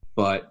there,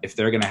 but if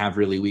they're going to have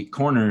really weak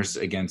corners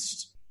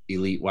against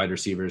elite wide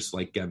receivers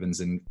like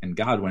Evans and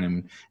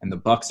Godwin, and the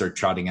Bucs are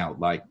trotting out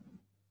like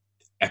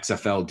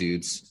XFL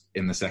dudes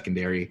in the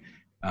secondary,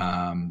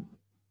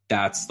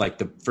 that's like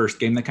the first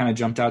game that kind of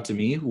jumped out to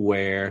me,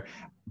 where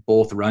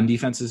both run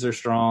defenses are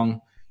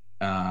strong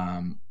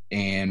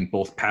and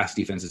both pass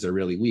defenses are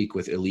really weak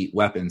with elite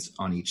weapons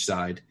on each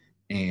side.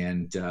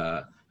 And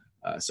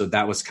so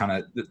that's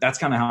kind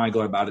of how I go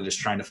about it, is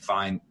trying to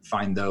find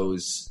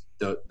those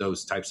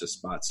types of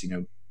spots,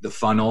 the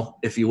funnel,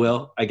 if you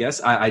will. I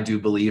guess I do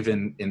believe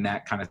in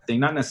that kind of thing,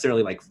 not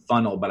necessarily like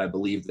funnel, but I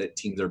believe that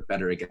teams are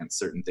better against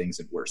certain things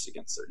and worse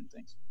against certain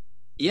things.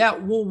 Yeah,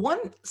 well, one,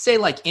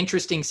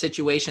 interesting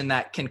situation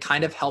that can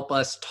kind of help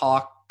us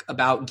talk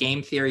about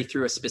game theory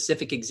through a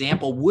specific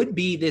example would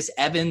be this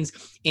Evans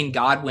and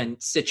Godwin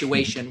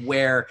situation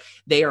where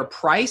they are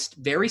priced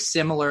very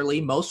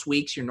similarly. Most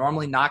weeks, you're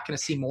normally not going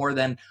to see more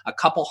than a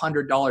couple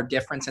 $100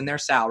 difference in their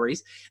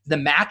salaries. The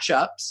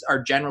matchups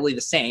are generally the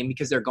same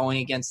because they're going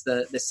against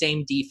the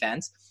same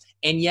defense.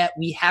 And yet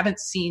we haven't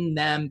seen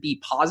them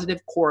be positive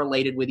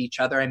correlated with each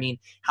other. I mean,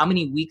 how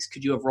many weeks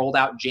could you have rolled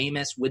out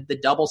Jameis with the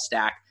double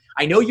stack?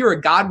 I know you're a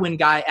Godwin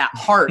guy at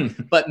heart,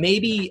 but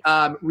maybe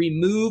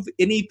remove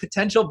any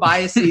potential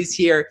biases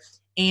here.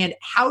 And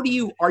are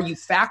you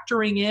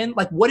factoring in,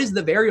 like, what is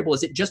the variable?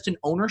 Is it just an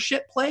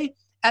ownership play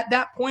at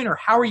that point, or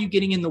how are you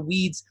getting in the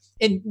weeds?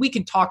 And we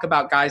can talk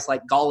about guys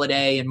like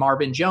Golladay and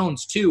Marvin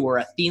Jones too, or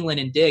a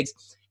Thielen and Diggs.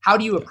 How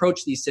do you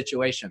approach these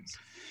situations?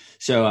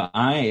 So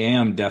I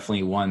am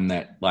definitely one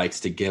that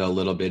likes to get a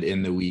little bit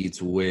in the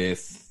weeds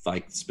with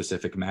like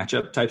specific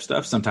matchup type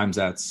stuff. Sometimes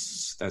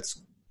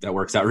that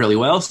works out really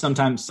well.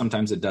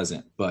 Sometimes it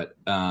doesn't. But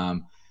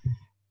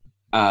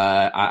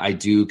I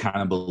do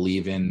kind of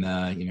believe in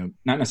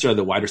not necessarily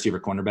the wide receiver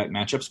cornerback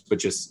matchups, but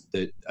just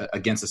that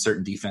against a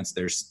certain defense,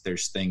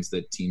 there's things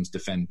that teams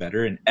defend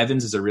better. And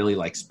Evans is a really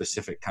like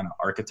specific kind of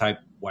archetype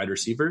wide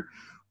receiver,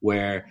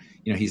 where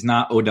he's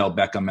not Odell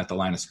Beckham at the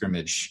line of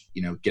scrimmage,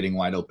 getting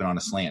wide open on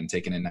a slant and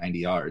taking it 90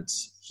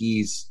 yards.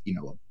 He's a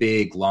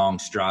big, long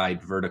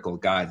stride, vertical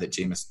guy that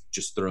Jameis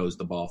just throws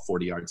the ball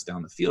 40 yards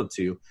down the field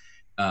to.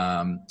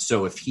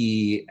 So if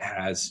he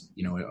has,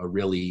 a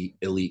really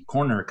elite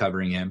corner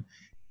covering him,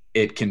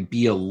 it can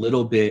be a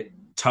little bit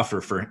tougher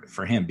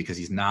for him because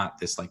he's not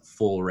this like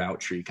full route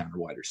tree kind of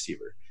wide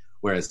receiver.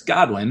 Whereas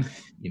Godwin,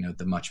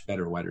 the much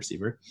better wide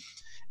receiver,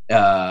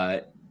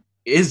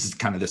 is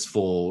kind of this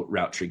full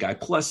route tree guy.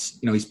 Plus,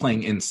 he's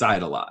playing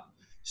inside a lot.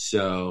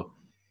 So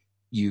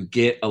you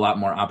get a lot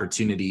more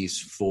opportunities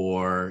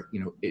for,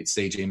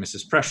 say Jameis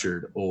is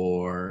pressured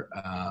or,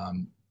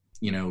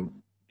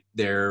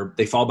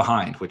 they fall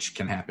behind, which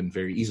can happen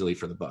very easily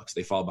for the Bucs.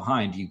 They fall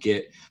behind. You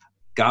get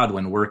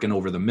Godwin working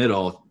over the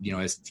middle,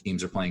 as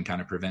teams are playing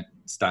kind of prevent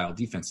style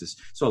defenses.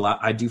 So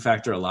I do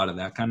factor a lot of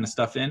that kind of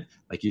stuff in.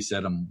 Like you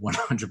said, I'm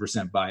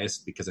 100%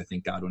 biased because I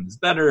think Godwin is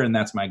better and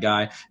that's my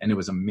guy. And it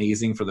was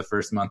amazing for the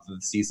first month of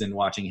the season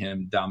watching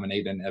him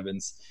dominate and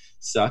Evans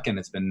suck. And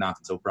it's been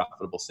not so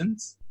profitable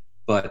since.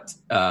 But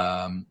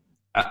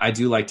I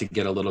do like to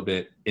get a little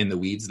bit in the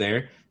weeds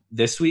there.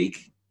 This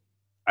week,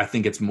 I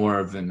think it's more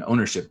of an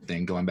ownership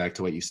thing, going back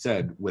to what you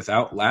said.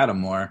 Without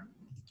Lattimore,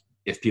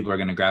 if people are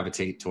going to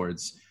gravitate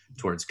towards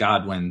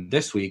Godwin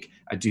this week,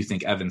 I do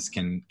think Evans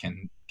can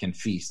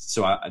feast.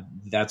 So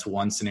that's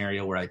one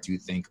scenario where I do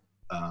think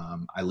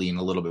I lean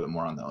a little bit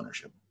more on the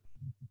ownership.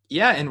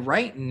 Yeah, and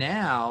right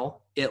now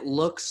it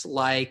looks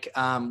like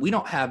we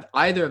don't have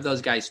either of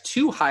those guys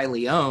too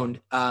highly owned.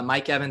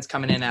 Mike Evans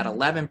coming in at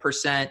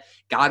 11%,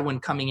 Godwin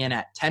coming in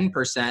at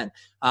 10%.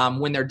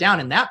 When they're down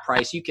in that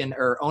price,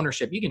 or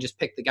ownership, you can just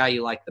pick the guy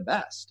you like the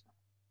best.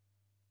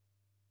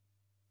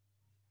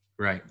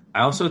 Right.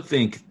 I also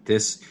think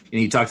this,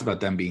 you talked about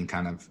them being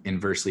kind of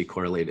inversely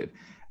correlated.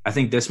 I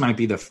think this might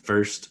be the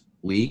first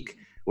week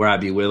where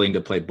I'd be willing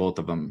to play both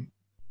of them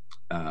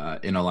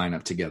in a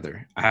lineup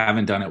together. I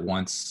haven't done it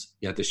once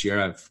yet this year.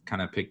 I've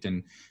kind of picked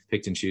and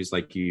choose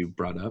like you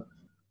brought up,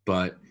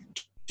 but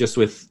just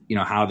with,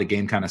 how the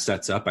game kind of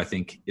sets up, I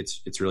think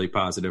it's really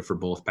positive for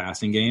both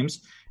passing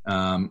games.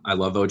 I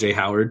love OJ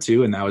Howard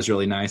too. And that was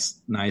really nice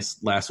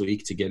last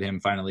week to get him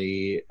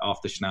finally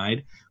off the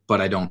schneid, but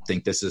I don't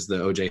think this is the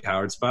OJ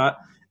Howard spot.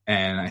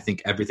 And I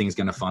think everything's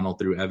going to funnel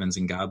through Evans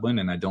and Godwin.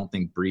 And I don't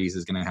think Breeze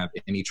is going to have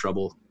any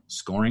trouble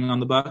scoring on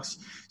the Bucs.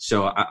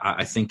 So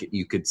I think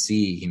you could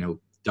see,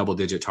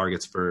 double-digit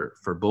targets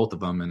for both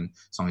of them. And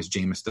as long as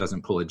Jameis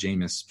doesn't pull a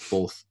Jameis,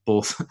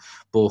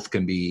 both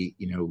can be,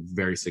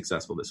 very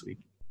successful this week.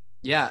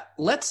 Yeah.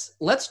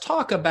 Let's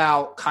talk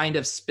about kind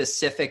of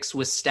specifics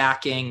with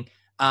stacking.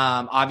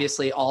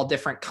 Obviously all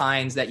different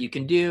kinds that you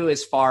can do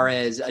as far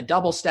as a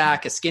double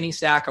stack, a skinny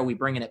stack. Are we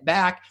bringing it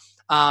back?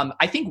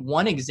 I think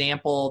one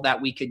example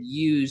that we could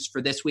use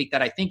for this week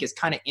that I think is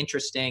kind of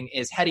interesting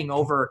is heading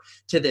over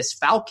to this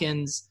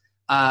Falcons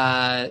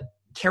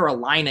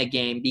Carolina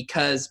game,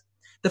 because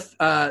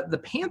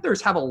the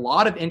Panthers have a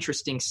lot of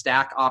interesting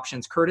stack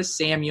options. Curtis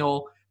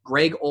Samuel,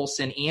 Greg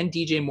Olsen, and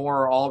DJ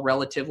Moore are all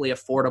relatively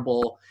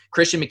affordable.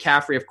 Christian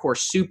McCaffrey, of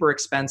course, super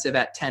expensive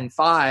at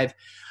 10.5.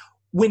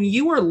 When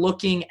you are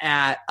looking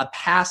at a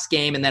pass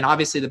game, and then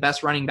obviously the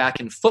best running back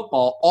in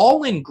football,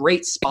 all in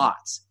great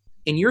spots,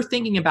 and you're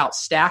thinking about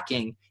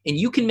stacking, and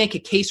you can make a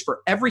case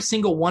for every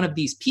single one of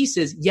these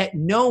pieces, yet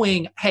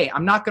knowing, hey,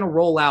 I'm not going to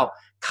roll out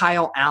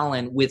Kyle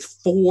Allen with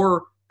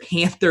 4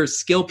 Panthers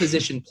skill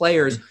position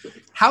players.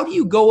 How do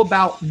you go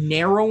about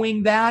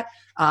narrowing that?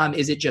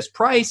 Is it just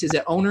price? Is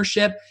it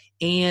ownership?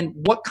 And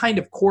what kind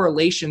of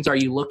correlations are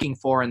you looking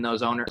for in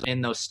those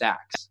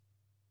stacks?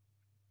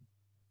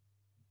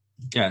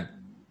 Yeah,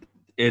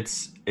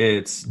 it's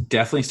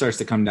definitely starts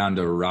to come down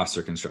to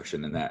roster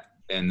construction in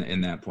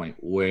that point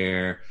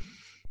where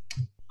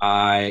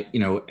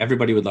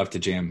everybody would love to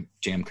jam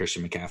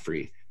Christian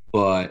McCaffrey,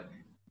 but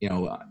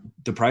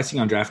the pricing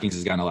on DraftKings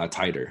has gotten a lot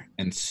tighter.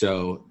 And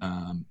so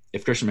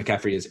if Christian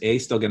McCaffrey is A,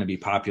 still going to be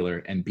popular,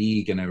 and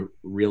B, going to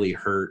really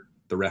hurt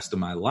the rest of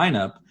my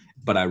lineup,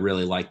 but I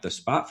really like the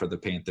spot for the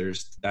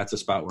Panthers, that's a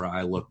spot where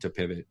I look to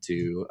pivot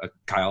to a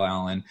Kyle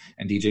Allen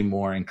and DJ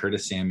Moore and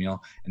Curtis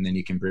Samuel. And then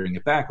you can bring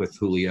it back with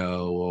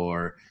Julio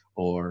or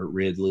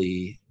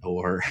Ridley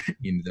or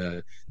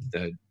the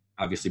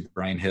obviously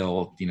Brian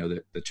Hill,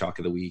 the chalk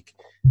of the week.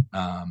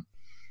 I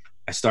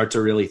start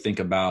to really think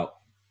about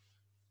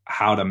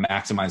how to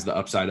maximize the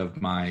upside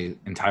of my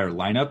entire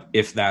lineup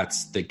if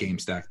that's the game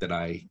stack that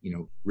I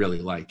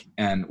really like.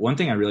 And one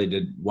thing I really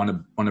did want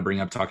to bring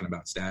up talking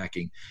about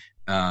stacking,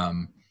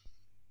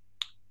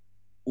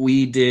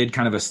 we did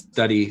kind of a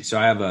study. So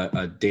I have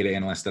a data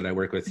analyst that I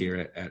work with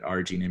here at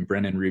RG named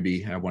Brennan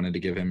Ruby. I wanted to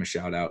give him a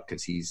shout out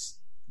because he's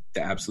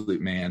the absolute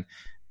man.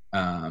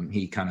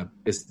 He kind of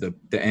is the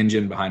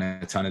engine behind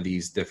a ton of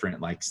these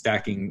different like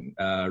stacking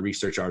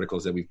research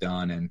articles that we've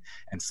done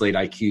and Slate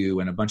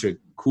IQ and a bunch of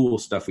cool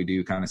stuff we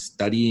do, kind of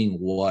studying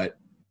what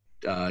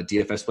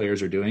DFS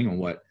players are doing and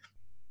what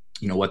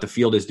the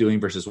field is doing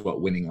versus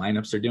what winning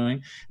lineups are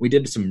doing. We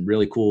did some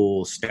really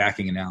cool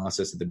stacking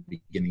analysis at the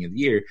beginning of the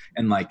year,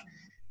 and like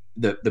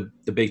the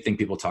big thing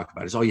people talk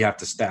about is, oh, you have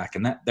to stack,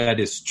 and that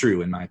is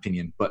true in my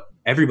opinion, but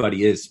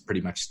everybody is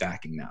pretty much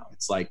stacking now.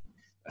 It's like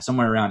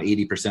somewhere around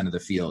 80% of the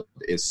field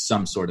is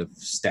some sort of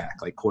stack,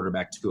 like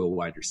quarterback to a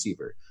wide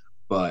receiver.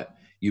 But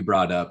you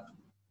brought up,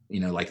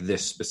 like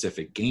this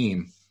specific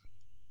game.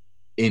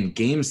 In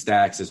game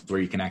stacks is where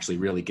you can actually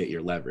really get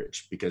your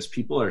leverage, because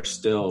people are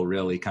still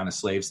really kind of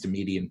slaves to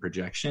median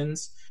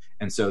projections.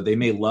 And so they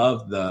may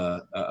love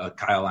the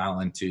Kyle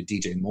Allen to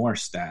DJ Moore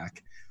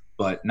stack,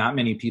 but not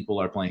many people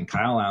are playing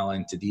Kyle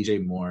Allen to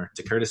DJ Moore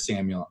to Curtis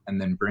Samuel and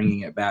then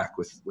bringing it back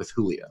with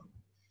Julio.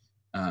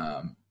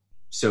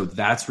 So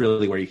that's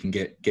really where you can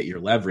get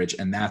your leverage,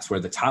 and that's where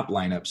the top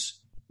lineups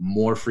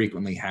more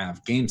frequently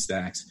have game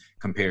stacks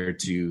compared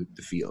to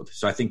the field.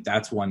 So I think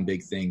that's one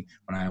big thing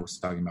when I was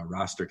talking about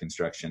roster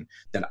construction,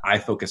 that I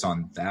focus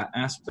on that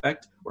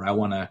aspect where I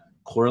want to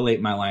correlate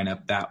my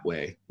lineup that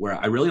way, where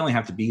I really only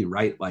have to be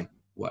right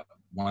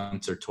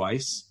once or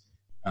twice.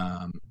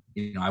 I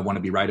want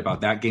to be right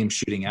about that game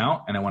shooting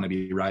out, and I want to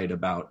be right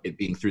about it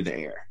being through the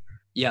air.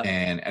 Yeah.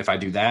 And if I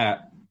do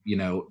that,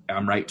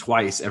 I'm right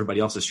twice. Everybody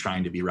else is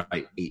trying to be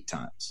right 8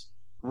 times.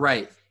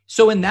 Right.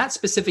 So in that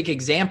specific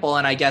example,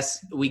 and I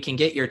guess we can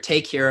get your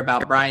take here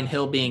about Brian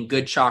Hill being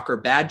good chalk or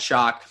bad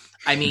chalk,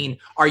 I mean,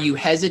 are you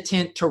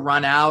hesitant to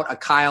run out a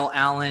Kyle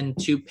Allen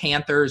to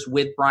Panthers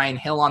with Brian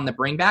Hill on the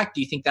bringback?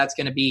 Do you think that's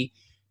going to be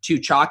too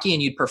chalky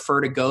and you'd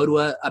prefer to go to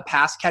a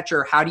pass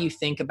catcher? How do you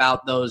think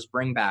about those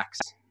bringbacks?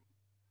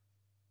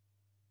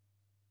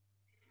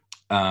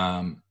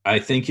 I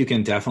think you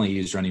can definitely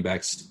use running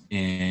backs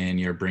in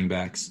your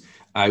bringbacks.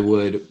 I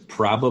would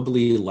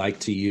probably like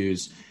to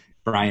use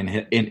Brian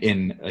Hill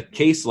in a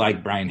case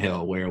like Brian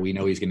Hill, where we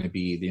know he's going to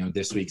be,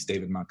 this week's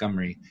David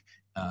Montgomery.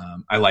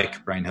 I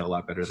like Brian Hill a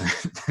lot better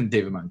than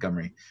David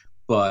Montgomery,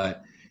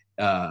 but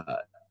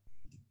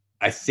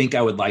I think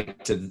I would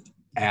like to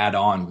add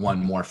on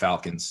one more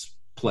Falcons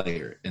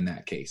player in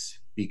that case,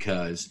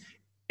 because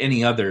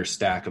any other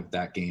stack of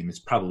that game is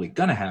probably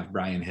going to have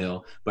Brian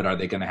Hill, but are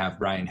they going to have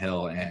Brian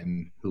Hill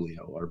and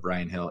Julio, or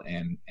Brian Hill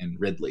and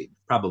Ridley?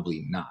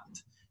 Probably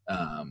not.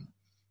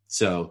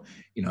 So,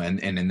 and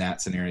in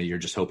that scenario, you're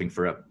just hoping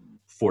for a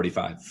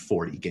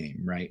 45-40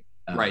 game, right?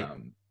 Right.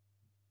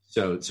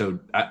 So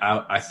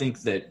I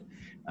think that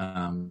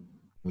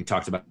we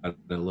talked about it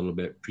a little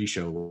bit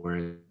pre-show,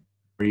 where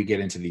you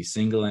get into these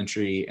single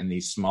entry and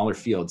these smaller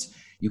fields,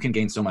 you can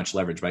gain so much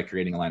leverage by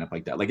creating a lineup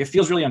like that. Like, it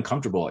feels really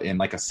uncomfortable in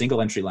like a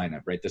single entry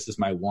lineup, right? This is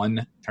my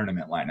one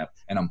tournament lineup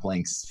and I'm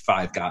playing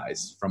 5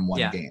 guys from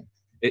one game.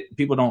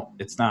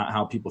 It's not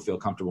how people feel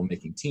comfortable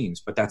making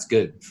teams, but that's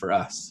good for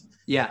us.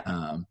 Yeah.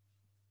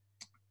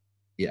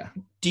 Yeah.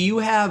 Do you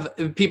have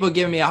people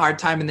giving me a hard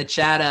time in the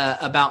chat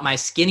about my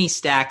skinny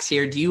stacks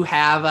here? Do you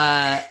have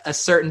a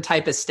certain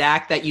type of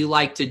stack that you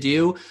like to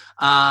do?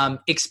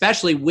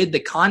 Especially with the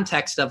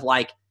context of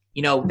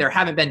there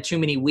haven't been too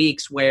many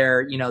weeks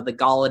where, the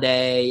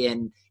Golladay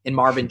and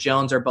Marvin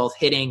Jones are both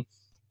hitting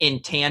in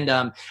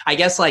tandem. I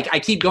guess I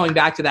keep going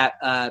back to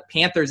that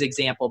Panthers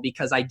example,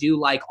 because I do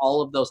like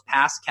all of those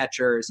pass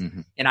catchers,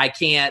 and I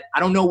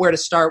don't know where to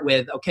start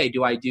with. Okay,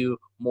 do I do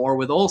more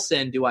with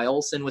Olsen? Do I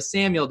Olsen with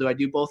Samuel? Do I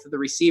do both of the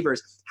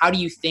receivers? How do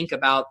you think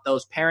about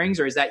those pairings,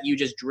 or is that you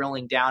just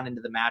drilling down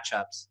into the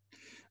matchups?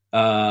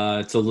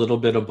 It's a little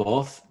bit of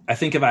both. I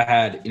think if I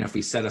had, if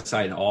we set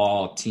aside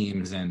all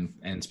teams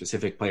and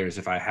specific players,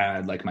 if I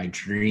had my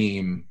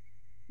dream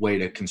way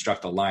to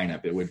construct a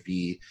lineup, it would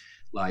be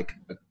like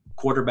a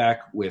quarterback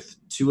with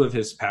 2 of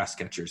his pass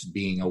catchers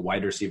being a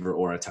wide receiver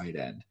or a tight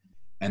end,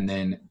 and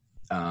then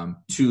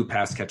 2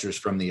 pass catchers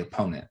from the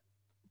opponent,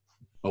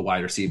 a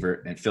wide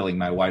receiver, and filling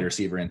my wide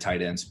receiver and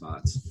tight end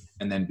spots,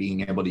 and then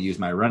being able to use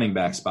my running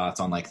back spots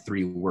on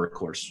 3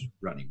 workhorse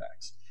running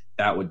backs.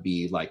 That would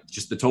be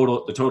just the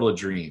total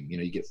dream.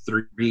 You get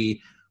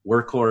 3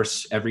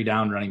 workhorse every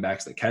down running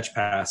backs that catch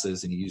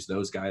passes, and you use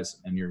those guys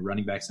and your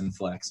running backs in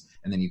flex,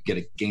 and then you get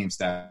a game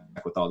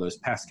stack with all those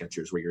pass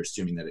catchers where you're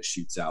assuming that it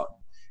shoots out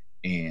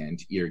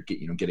and you're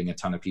getting a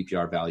ton of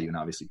PPR value and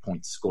obviously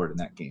points scored in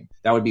that game.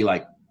 That would be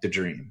the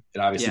dream. It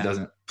obviously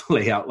doesn't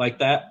play out like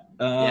that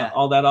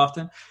all that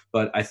often,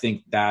 but I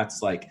think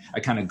that's I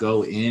kind of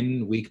go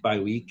in week by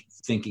week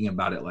thinking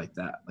about it like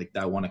that.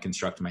 I want to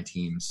construct my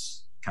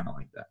teams kind of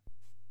like that.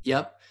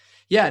 Yep.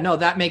 Yeah, no,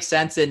 that makes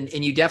sense. And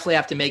you definitely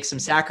have to make some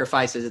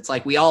sacrifices. It's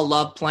we all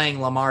love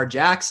playing Lamar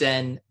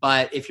Jackson,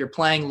 but if you're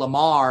playing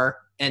Lamar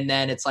and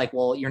then it's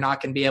well, you're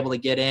not going to be able to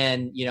get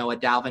in, a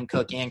Dalvin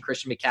Cook and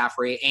Christian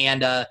McCaffrey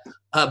and a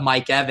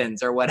Mike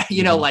Evans or what,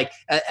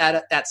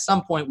 at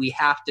some point we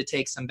have to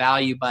take some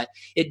value, but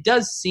it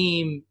does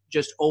seem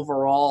just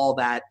overall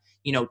that,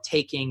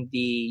 taking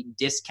the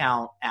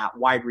discount at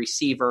wide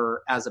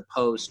receiver as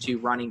opposed to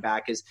running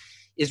back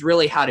is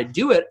really how to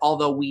do it.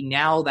 Although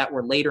now that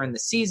we're later in the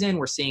season,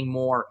 we're seeing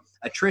more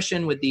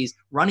attrition with these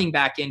running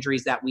back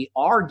injuries, that we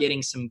are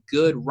getting some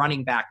good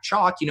running back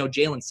chalk.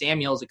 Jalen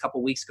Samuels a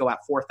couple weeks ago at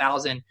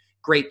 4,000,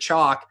 great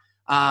chalk.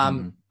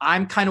 I'm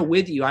kind of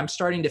with you. I'm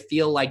starting to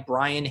feel like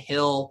Brian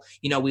Hill,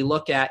 we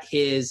look at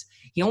he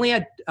only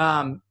had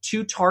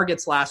 2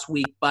 targets last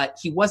week, but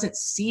he wasn't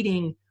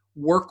ceding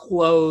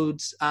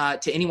workloads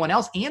to anyone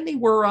else. And they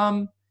were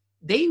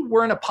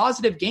in a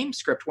positive game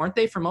script, weren't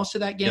they, for most of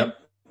that game? Yep.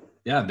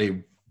 Yeah,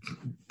 they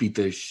beat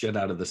the shit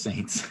out of the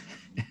Saints.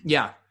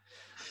 Yeah.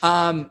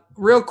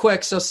 Real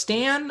quick. So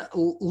Stan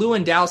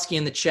Lewandowski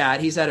in the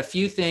chat, he's had a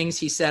few things.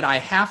 He said, I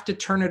have to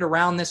turn it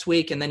around this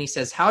week. And then he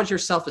says, how's your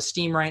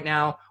self-esteem right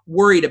now?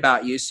 Worried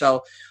about you.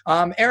 So,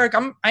 Eric,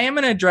 I am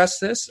going to address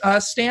this.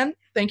 Stan,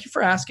 thank you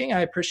for asking. I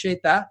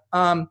appreciate that.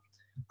 I'm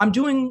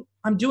doing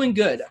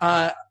good.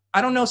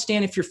 I don't know,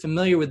 Stan, if you're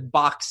familiar with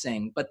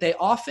boxing, but they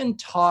often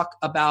talk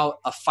about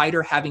a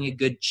fighter having a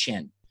good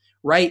chin,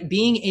 right?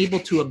 Being able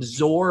to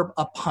absorb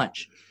a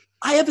punch.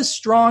 I have a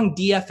strong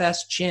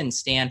DFS chin,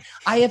 Stan.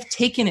 I have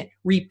taken it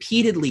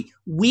repeatedly,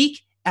 week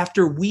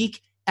after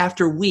week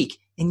after week.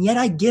 And yet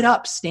I get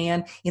up,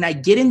 Stan, and I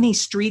get in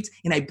these streets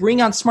and I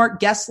bring on smart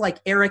guests like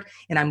Eric,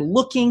 and I'm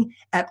looking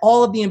at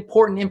all of the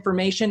important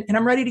information and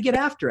I'm ready to get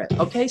after it.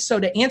 Okay. So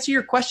to answer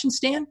your question,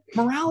 Stan,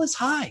 morale is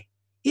high.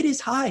 It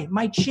is high.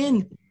 My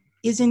chin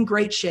is in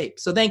great shape.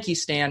 So thank you,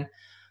 Stan.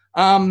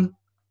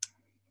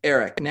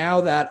 Eric,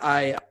 now that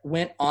I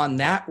went on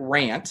that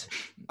rant,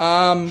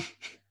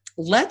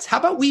 how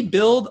about we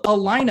build a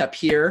lineup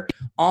here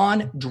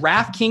on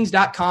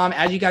DraftKings.com.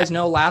 As you guys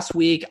know, last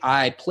week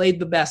I played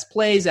the best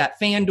plays at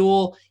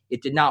FanDuel.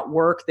 It did not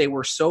work. They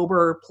were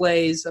sober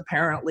plays,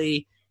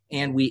 apparently,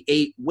 and we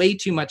ate way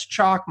too much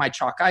chalk. My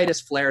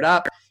chalkitis flared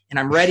up, and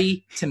I'm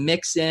ready to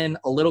mix in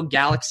a little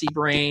Galaxy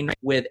Brain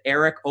with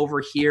Eric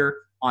over here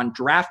on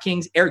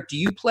DraftKings. Eric, do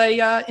you play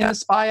in the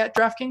SPY at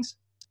DraftKings?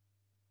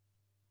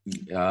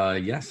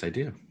 Yes, I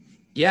do.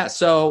 Yeah,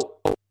 so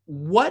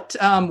what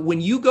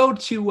when you go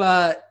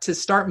to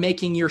start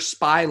making your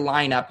SPY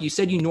lineup, you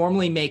said you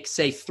normally make,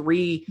 say,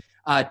 3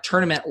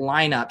 tournament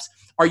lineups.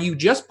 Are you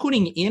just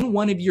putting in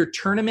one of your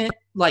tournament,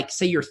 like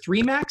say your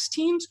 3 max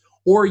teams,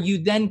 or are you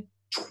then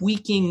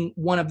tweaking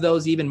one of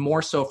those even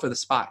more so for the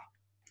SPY?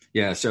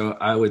 Yeah, so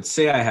I would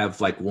say I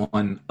have like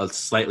a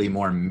slightly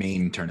more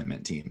main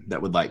tournament team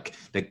that would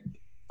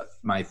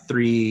my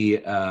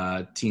 3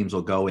 teams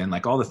will go in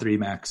like all the 3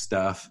 max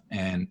stuff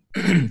and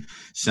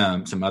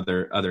some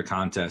other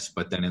contests,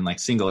 but then in like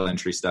single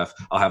entry stuff,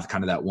 I'll have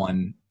kind of that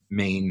one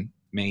main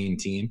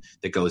team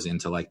that goes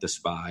into like the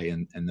SPY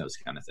and those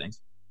kind of things.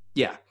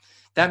 Yeah,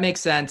 that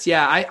makes sense.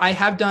 Yeah, I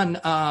have done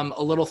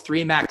a little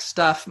 3 max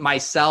stuff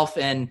myself,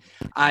 and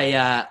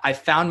I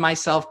found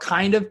myself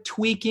kind of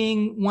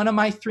tweaking one of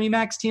my 3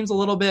 max teams a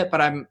little bit, but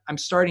I'm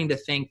starting to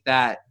think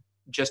that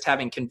just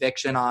having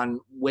conviction on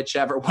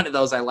whichever one of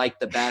those I like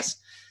the best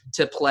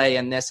to play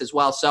in this as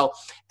well. So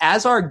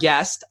as our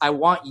guest, I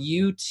want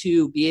you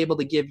to be able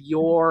to give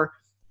your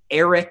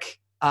Eric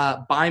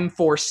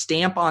Beimfohr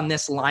stamp on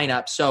this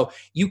lineup. So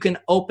you can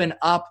open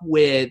up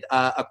with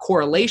a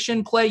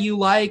correlation play you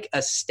like,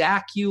 a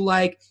stack you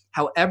like,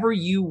 however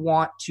you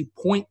want to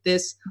point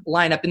this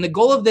lineup. And the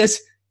goal of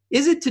this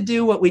isn't to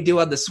do what we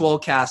do on the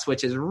Swolecast,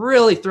 which is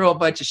really throw a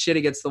bunch of shit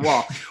against the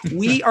wall.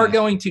 We are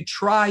going to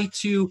try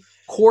to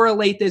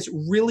correlate this,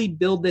 really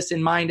build this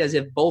in mind as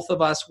if both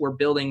of us were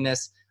building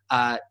this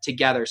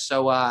together.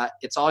 So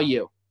it's all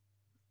you.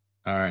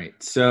 All right.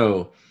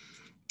 So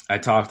I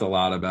talked a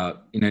lot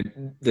about,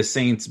 the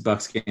Saints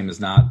Bucks game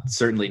is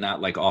certainly not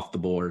like off the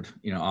board,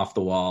 off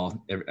the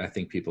wall. I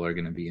think people are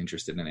going to be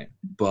interested in it,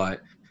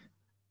 but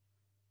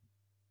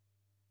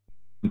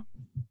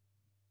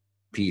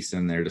piece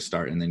in there to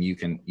start, and then you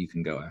can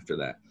go after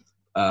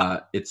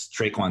that. It's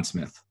Tre'Quan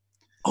Smith.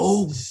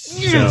 Oh,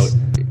 yes. So,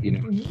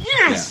 yes.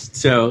 Yeah.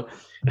 So,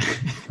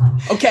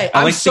 okay.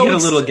 I like to get a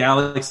little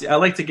Galaxy. I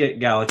like to get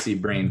Galaxy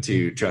Brain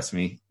too. Trust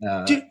me.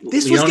 Dude,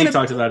 we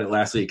talked about it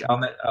last week.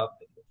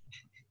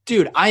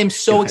 Dude, I am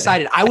so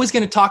excited. I was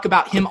going to talk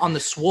about him on the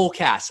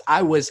Swolecast.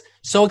 I was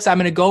so excited. I'm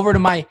going to go over to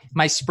my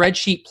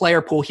spreadsheet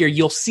player pool here.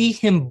 You'll see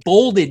him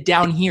bolded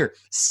down here.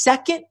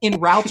 Second in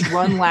routes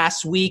run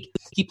last week.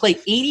 He played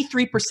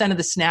 83% of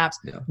the snaps.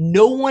 Yeah.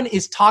 No one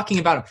is talking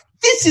about him.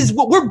 This is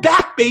what we're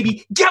back,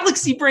 baby.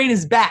 Galaxy Brain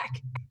is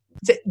back.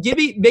 So,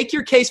 make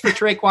your case for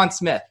Tre'Quan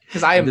Smith,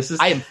 because I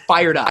am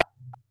fired up.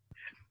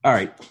 All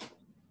right.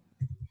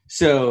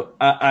 So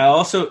I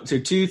also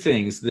 2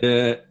 things.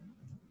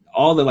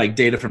 All the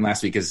data from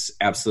last week is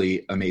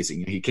absolutely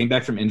amazing. He came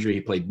back from injury.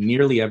 He played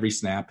nearly every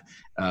snap.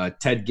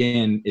 Ted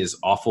Ginn is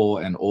awful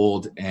and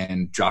old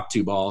and dropped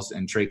 2 balls,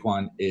 and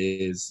Tre'Quan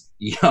is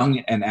young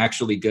and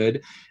actually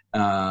good.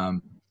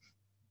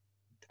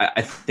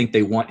 I think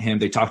they want him.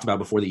 They talked about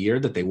before the year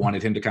that they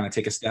wanted him to kind of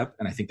take a step,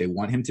 and I think they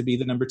want him to be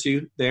the number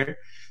 2 there.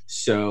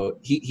 So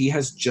he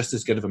has just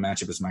as good of a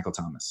matchup as Michael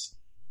Thomas.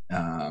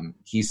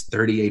 He's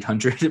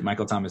 3,800.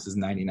 Michael Thomas is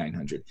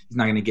 9,900. He's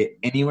not going to get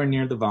anywhere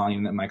near the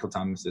volume that Michael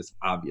Thomas is,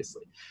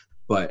 obviously.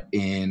 But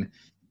in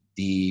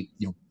the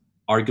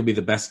arguably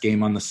the best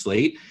game on the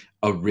slate,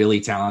 a really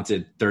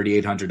talented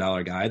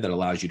 $3,800 guy that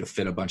allows you to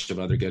fit a bunch of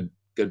other good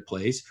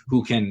plays.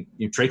 Who can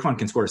Tre'Quan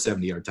can score a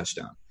 70-yard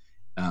touchdown.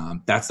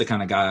 That's the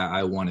kind of guy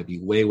I want to be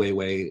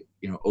way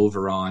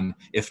over on,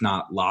 if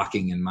not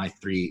locking in my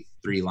three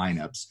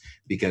lineups,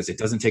 because it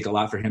doesn't take a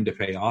lot for him to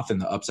pay off, and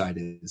the upside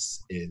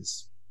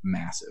is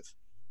massive.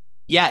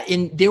 Yeah,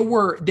 and there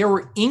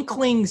were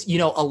inklings,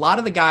 a lot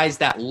of the guys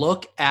that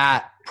look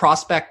at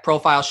prospect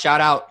profile,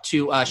 shout out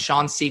to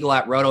Sean Siegel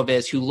at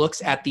RotoViz, who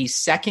looks at these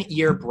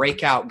second-year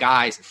breakout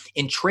guys.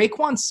 And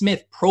Tre'Quan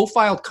Smith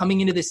profiled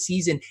coming into this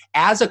season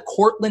as a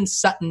Cortland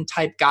Sutton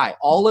type guy.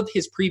 All of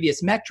his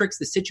previous metrics,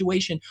 the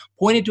situation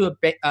pointed to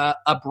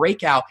a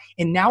breakout,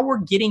 and now we're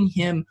getting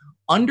him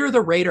under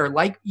the radar,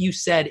 like you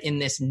said, in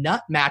this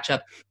nut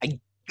matchup.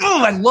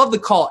 I love the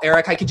call,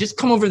 Eric. I could just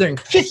come over there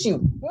and kiss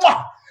you.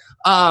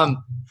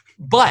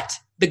 But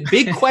the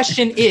big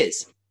question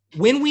is,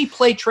 when we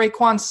play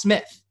Tre'Quan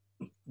Smith,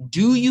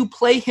 do you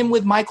play him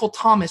with Michael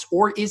Thomas,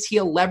 or is he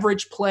a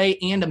leverage play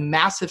and a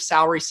massive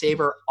salary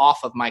saver off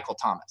of Michael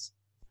Thomas?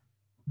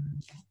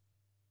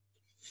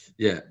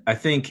 Yeah, I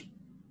think,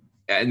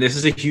 and this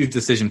is a huge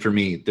decision for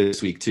me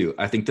this week too.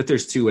 I think that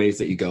there's 2 ways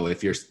that you go.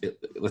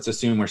 Let's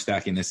assume we're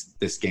stacking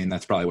this game.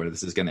 That's probably where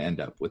this is going to end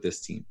up with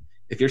this team.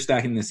 If you're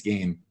stacking this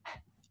game,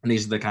 and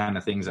these are the kind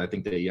of things I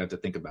think that you have to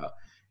think about,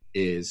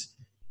 is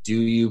do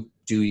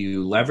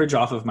you leverage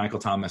off of Michael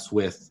Thomas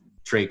with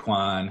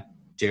Tre'Quan,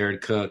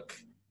 Jared Cook,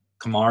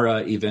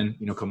 Kamara even,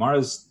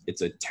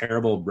 it's a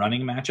terrible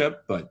running matchup,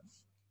 but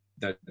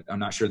that I'm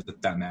not sure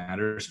that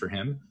matters for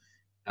him.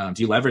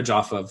 Do you leverage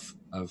off of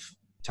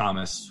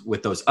Thomas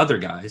with those other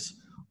guys,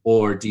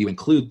 or do you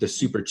include the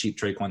super cheap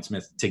Tre'Quan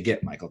Smith to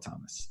get Michael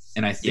Thomas?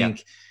 And I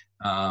think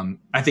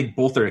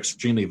both are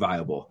extremely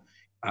viable.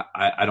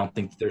 I don't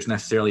think there's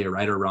necessarily a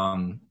right or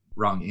wrong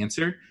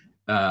answer.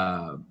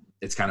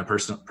 It's kind of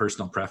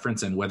personal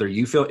preference, and whether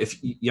you feel,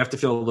 if you have to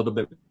feel a little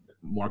bit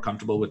more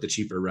comfortable with the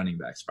cheaper running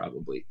backs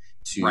probably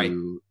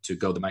to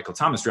go the Michael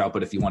Thomas route.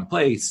 But if you want to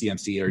play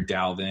CMC or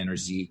Dalvin or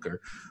Zeke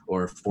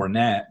or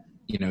Fournette,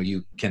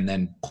 you can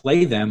then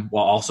play them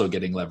while also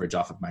getting leverage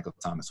off of Michael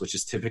Thomas, which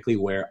is typically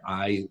where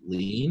I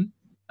lean.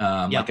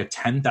 Like a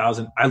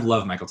 10,000. I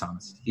love Michael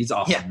Thomas. He's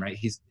awesome, right?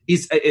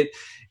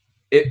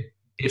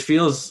 It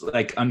feels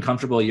like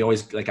uncomfortable. You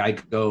always, like, I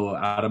go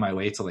out of my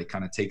way to like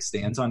kind of take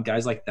stands on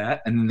guys like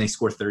that, and then they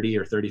score 30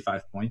 or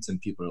 35 points, and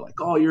people are like,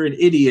 "Oh, you're an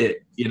idiot."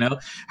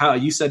 How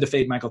you said to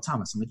fade Michael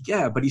Thomas. I'm like,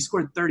 yeah, but he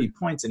scored 30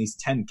 points and he's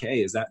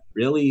 10K. Is that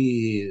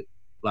really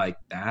like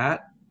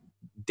that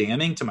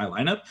damning to my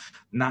lineup?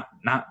 Not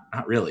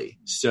really.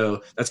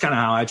 So that's kind of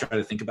how I try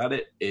to think about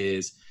it,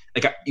 is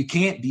like, you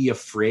can't be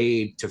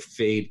afraid to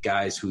fade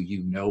guys who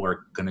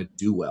are going to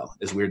do well,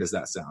 as weird as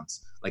that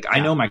sounds. Like, I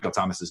know Michael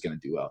Thomas is going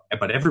to do well,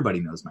 but everybody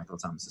knows Michael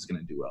Thomas is going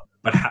to do well.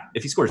 But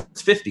if he scores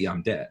 50,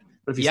 I'm dead.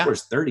 But if he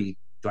scores 30,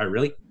 do I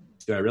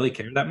really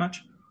care that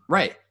much?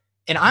 Right.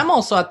 And I'm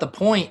also at the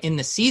point in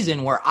the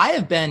season where I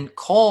have been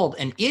called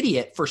an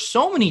idiot for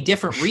so many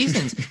different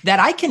reasons that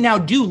I can now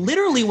do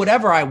literally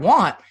whatever I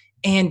want,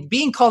 and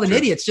being called an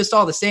idiot is just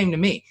all the same to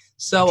me.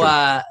 So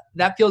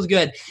that feels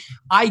good.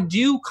 I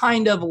do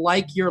kind of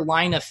like your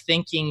line of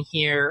thinking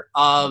here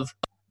of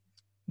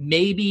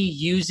maybe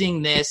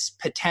using this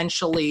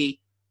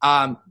potentially.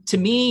 To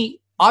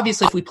me,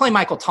 obviously, if we play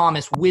Michael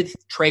Thomas with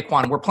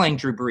Tre'Quan, we're playing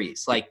Drew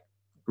Brees. Like,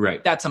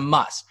 right. That's a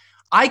must.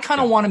 I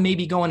kind of want to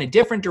maybe go in a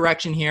different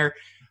direction here.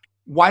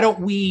 Why don't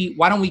we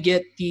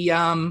get the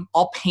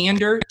I'll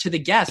pander to the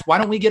guest. Why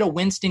don't we get a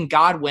Winston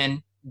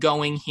Godwin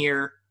going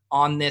here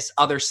on this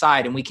other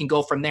side, and we can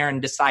go from there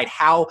and decide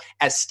how,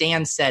 as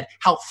Stan said,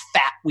 how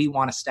fat we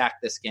want to stack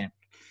this game.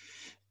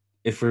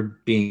 If we're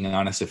being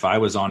honest, if I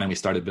was on and we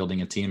started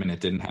building a team and it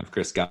didn't have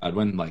Chris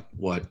Godwin, like,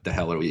 what the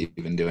hell are we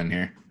even doing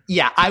here?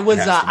 Yeah, I was.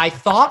 I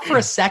thought for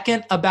a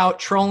second about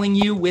trolling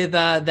you with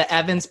the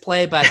Evans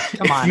play, but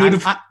come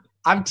on,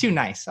 I'm too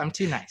nice.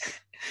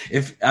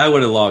 If I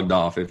would have logged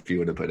off, if you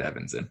would have put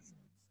Evans in,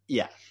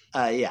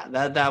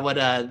 that would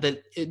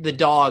the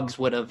dogs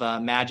would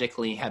have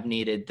magically have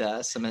needed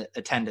some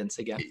attendance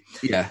again.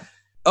 Yeah.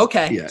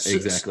 Okay. Yeah,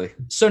 exactly.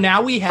 So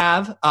now we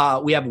have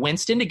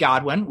Winston to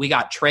Godwin. We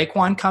got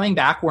Tre'Quan coming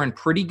back. We're in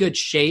pretty good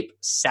shape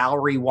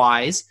salary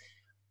wise.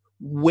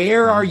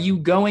 Where are you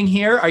going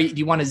here? Do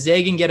you want to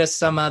zig and get us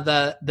some of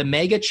the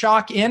mega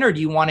chalk in, or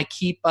do you want to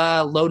keep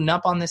loading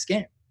up on this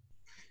game?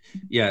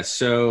 Yeah.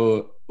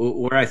 So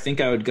where I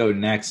think I would go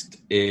next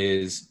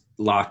is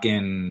lock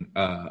in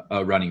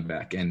a running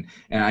back. And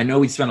I know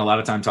we spent a lot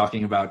of time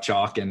talking about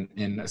chalk and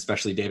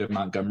especially David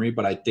Montgomery,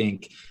 but I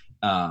think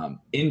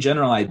in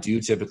general, I do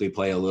typically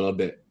play a little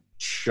bit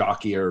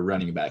chalkier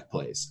running back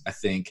plays. I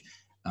think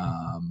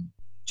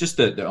just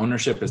the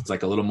ownership is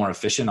like a little more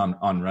efficient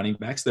on running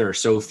backs. There are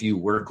so few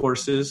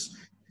workhorses,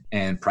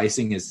 and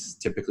pricing is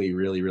typically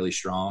really, really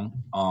strong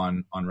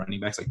on running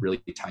backs, like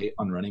really tight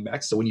on running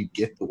backs. So when you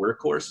get the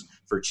workhorse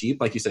for cheap,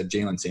 like you said,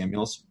 Jalen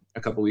Samuels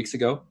a couple weeks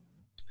ago,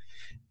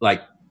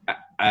 like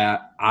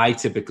I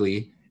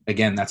typically,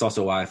 again, that's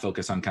also why I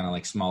focus on kind of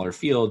like smaller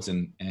fields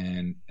and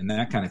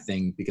that kind of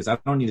thing, because I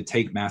don't need to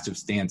take massive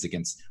stands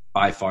against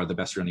by far the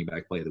best running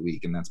back play of the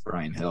week, and that's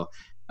Brian Hill.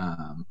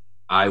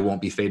 I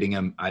won't be fading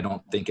him. I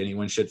don't think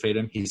anyone should fade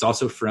him. He's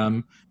also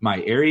from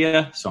my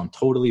area, so I'm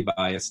totally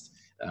biased.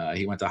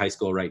 He went to high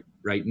school right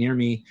near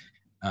me.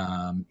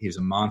 He was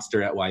a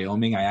monster at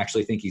Wyoming. I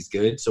actually think he's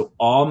good. So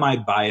all my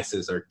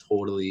biases are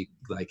totally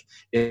like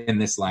in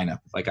this lineup.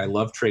 Like, I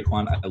love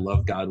Tre'Quan. I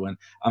love Godwin.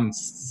 I'm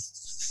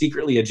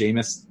secretly a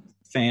Jameis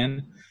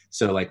fan.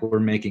 So like, we're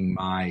making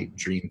my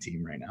dream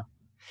team right now.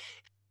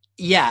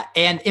 Yeah.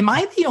 And am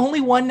I the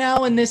only one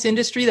now in this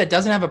industry that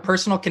doesn't have a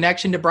personal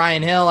connection to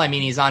Brian Hill? I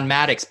mean, he's on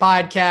Maddox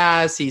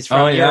podcast. He's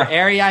from your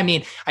area. I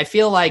mean, I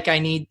feel like I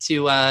need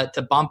to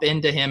bump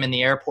into him in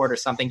the airport or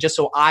something, just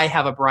so I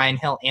have a Brian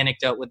Hill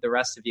anecdote with the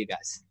rest of you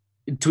guys.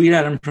 Tweet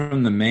at him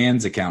from the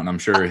man's account. I'm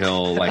sure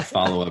he'll like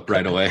follow up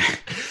right away.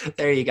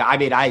 There you go. I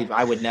mean,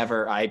 I would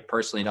never, I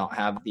personally don't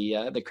have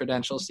the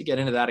credentials to get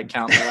into that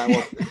account,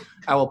 but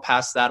I will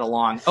pass that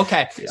along.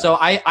 Okay. Yeah. So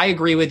I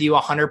agree with you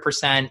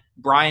 100%.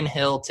 Brian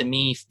Hill to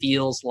me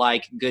feels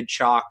like good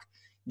chalk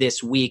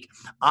this week.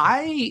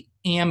 I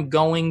am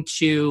going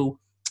to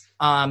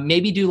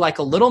maybe do like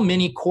a little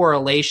mini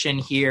correlation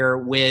here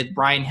with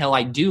Brian Hill.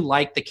 I do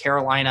like the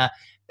Carolina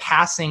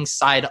passing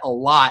side a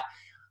lot.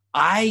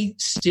 I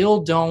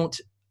still don't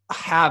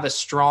have a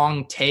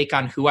strong take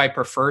on who I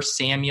prefer,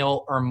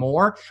 Samuel or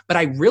Moore, but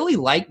I really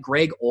like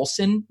Greg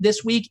Olsen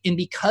this week. And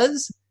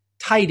because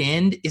tight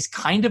end is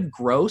kind of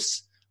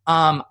gross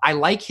I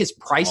like his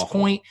price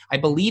point. I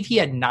believe he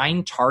had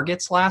 9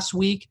 targets last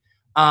week.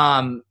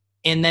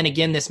 And then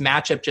again, this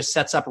matchup just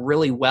sets up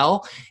really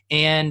well.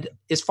 And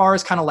as far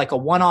as kind of like a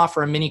one-off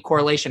or a mini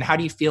correlation, how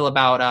do you feel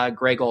about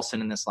Greg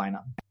Olsen in this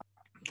lineup?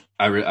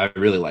 I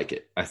really like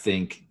it. I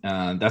think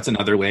that's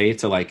another way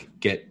to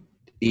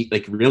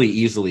really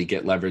easily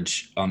get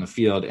leverage on the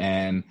field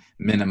and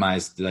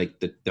minimize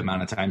the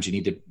amount of times you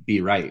need to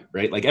be right?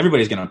 Like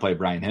everybody's going to play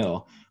Brian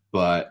Hill,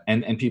 but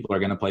and people are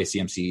going to play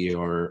CMC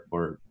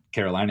or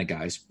Carolina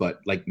guys,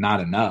 but like not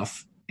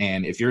enough.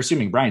 And if you're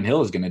assuming Brian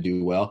Hill is going to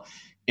do well,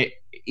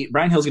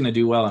 Brian Hill's going to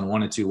do well in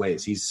one of two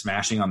ways. He's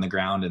smashing on the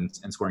ground and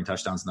scoring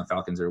touchdowns, and the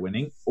Falcons are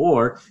winning,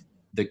 or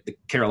the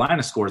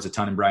Carolina scores a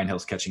ton and Brian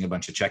Hill's catching a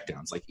bunch of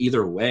checkdowns. Like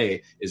either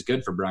way is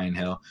good for Brian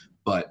Hill,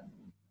 but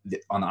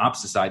on the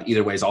opposite side,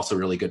 either way is also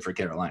really good for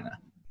Carolina.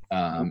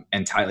 And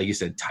like you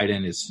said, tight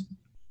end is.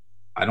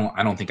 I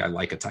don't think I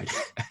like a tight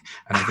end.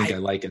 I don't think I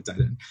like a tight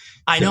end.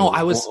 I know.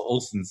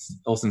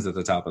 Olsen's at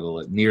the top of the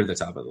list, near the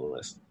top of the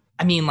list.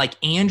 I mean, like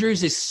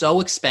Andrews is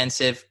so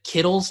expensive.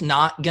 Kittle's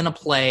not going to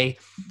play.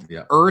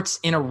 Yeah. Ertz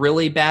in a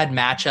really bad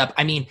matchup.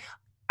 I mean,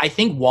 I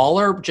think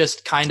Waller,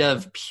 just kind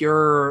of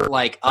pure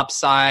like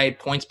upside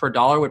points per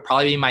dollar, would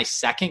probably be my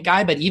second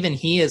guy, but even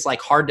he is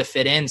like hard to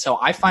fit in. So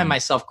I find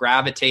myself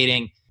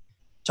gravitating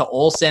to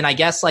Olsen. I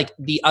guess like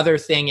the other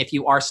thing, if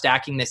you are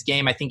stacking this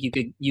game, I think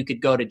you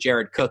could go to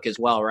Jared Cook as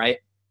well, right?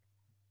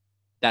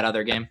 That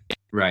other game.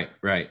 Right.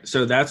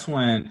 So that's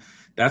when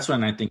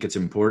I think it's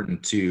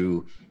important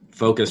to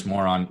focus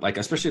more on, like,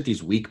 especially at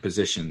these weak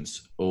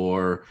positions,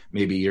 or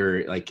maybe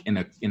you're like in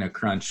a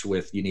crunch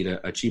with, you need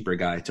a cheaper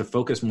guy, to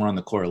focus more on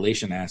the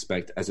correlation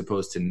aspect as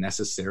opposed to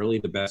necessarily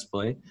the best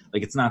play.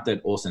 Like, it's not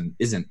that Olsen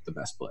isn't the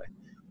best play,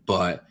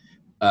 but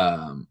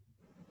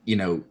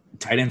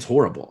tight end's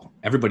horrible.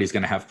 Everybody's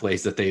going to have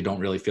plays that they don't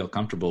really feel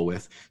comfortable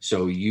with.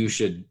 So you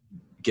should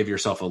give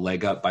yourself a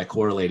leg up by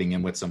correlating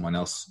him with someone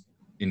else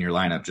in your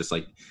lineup, just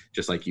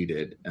like you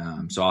did.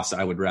 So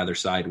I would rather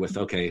side with,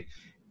 okay,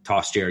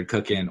 toss Jared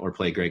Cook in or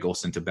play Greg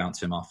Olsen to bounce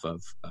him off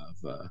of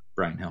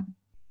Brian Hill.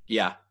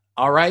 Yeah.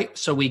 All right.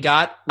 So we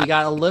got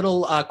a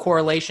little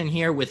correlation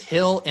here with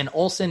Hill and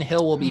Olsen.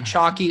 Hill will be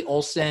chalky.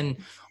 Olsen,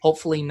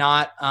 hopefully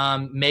not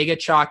mega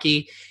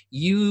chalky.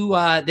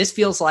 This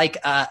feels like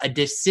a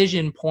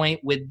decision point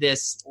with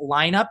this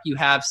lineup. You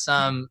have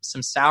some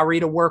salary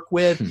to work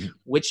with.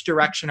 Which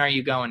direction are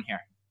you going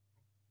here?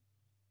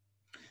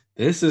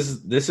 This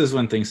is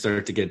when things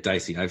start to get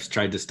dicey. I've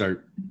tried to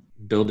start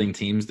building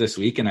teams this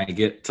week, and I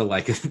get to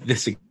like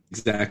this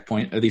exact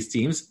point of these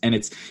teams, and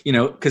it's,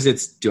 because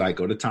it's, do I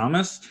go to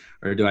Thomas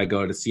or do I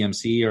go to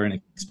CMC or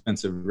an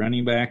expensive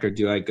running back, or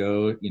do I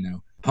go,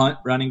 punt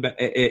running back?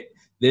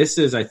 This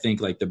is, I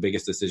think, like the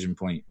biggest decision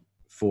point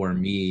for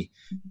me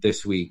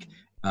this week.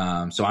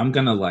 So I'm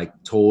gonna like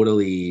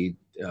totally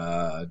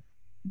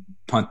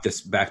punt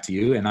this back to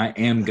you, and I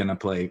am gonna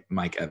play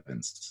Mike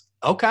Evans.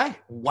 Okay.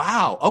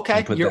 Wow.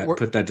 Okay.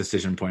 Put that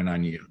decision point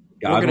on you.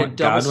 Godwin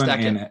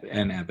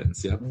and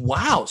Evans. Yep.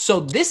 Wow.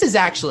 So this is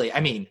actually,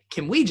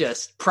 can we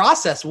just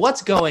process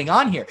what's going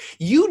on here?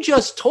 You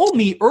just told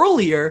me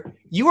earlier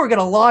you were going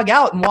to log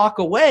out and walk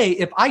away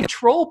if I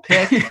troll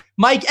pick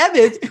Mike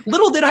Evans.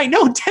 Little did I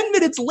know, 10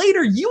 minutes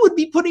later, you would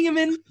be putting him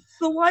in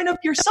the lineup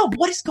yourself.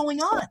 What is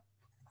going on?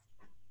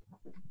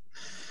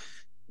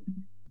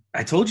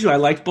 I told you I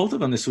liked both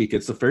of them this week.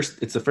 It's the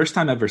first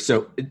time ever.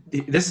 So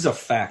this is a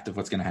fact of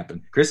what's going to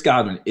happen. Chris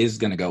Godwin is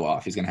going to go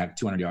off. He's going to have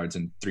 200 yards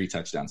and 3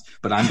 touchdowns,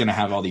 but I'm going to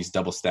have all these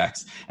double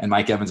stacks, and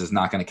Mike Evans is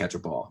not going to catch a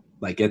ball.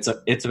 Like, it's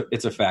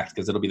a fact,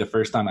 because it'll be the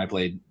first time I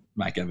played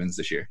Mike Evans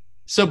this year.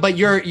 So, but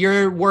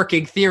your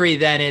working theory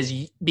then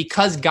is,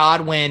 because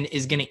Godwin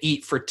is going to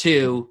eat for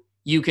 2,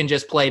 you can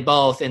just play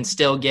both and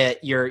still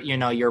get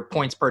your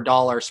points per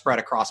dollar spread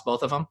across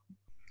both of them.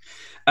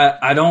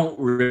 I don't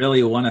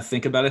really want to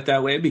think about it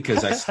that way,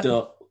 because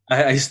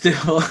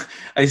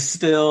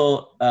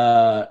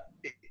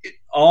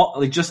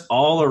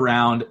all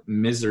around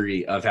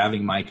misery of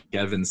having Mike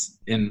Evans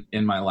in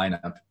my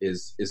lineup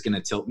is going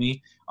to tilt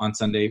me on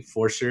Sunday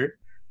for sure.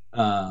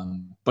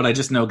 But I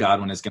just know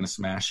Godwin is going to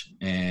smash,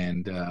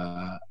 and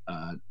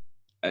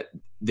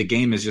the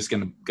game is just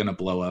going to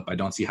blow up. I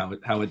don't see how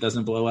it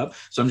doesn't blow up.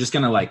 So I'm just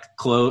going to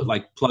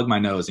plug my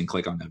nose and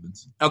click on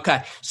Evans.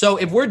 Okay. So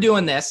if we're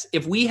doing this,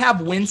 if we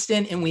have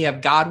Winston and we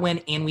have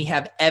Godwin and we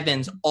have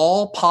Evans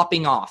all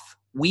popping off,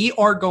 we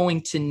are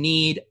going to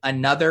need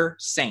another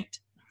Saint.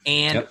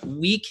 And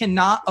we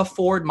cannot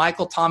afford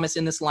Michael Thomas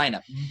in this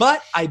lineup.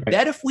 But I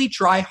bet if we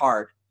try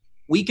hard,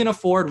 we can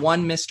afford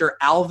one Mr.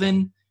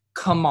 Alvin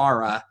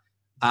Kamara.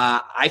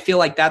 I feel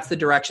like that's the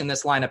direction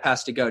this lineup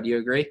has to go. Do you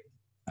agree?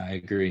 I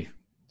agree.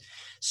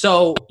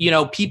 So,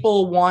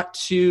 people want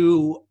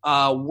to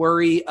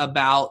worry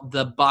about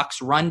the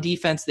Bucs run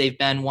defense. They've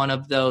been one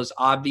of those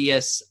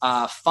obvious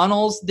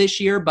funnels this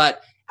year,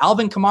 but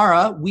Alvin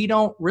Kamara, we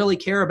don't really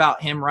care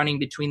about him running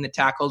between the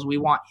tackles. We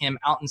want him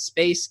out in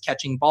space,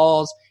 catching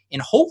balls,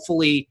 and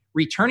hopefully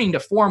returning to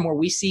form where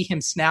we see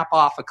him snap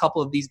off a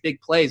couple of these big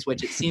plays,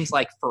 which it seems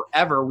like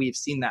forever we've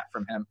seen that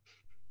from him.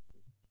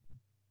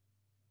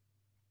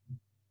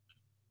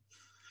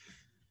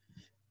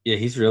 Yeah,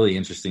 he's really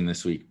interesting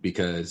this week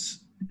because,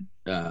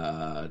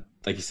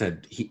 like you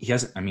said, he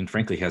hasn't. I mean,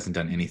 frankly, he hasn't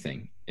done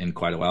anything in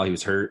quite a while. He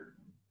was hurt,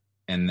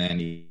 and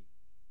then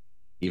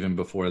even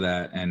before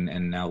that,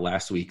 and now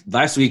last week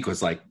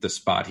was like the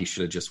spot he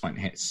should have just went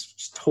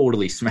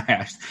totally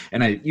smashed.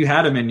 And you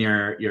had him in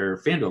your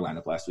FanDuel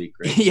lineup last week,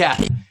 right? Yeah,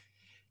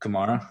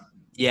 Kamara.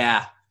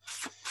 Yeah.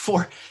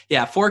 4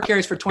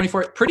 carries for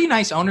 24. Pretty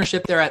nice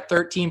ownership there at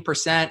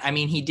 13%. I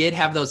mean, he did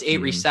have those 8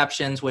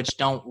 receptions, which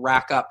don't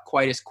rack up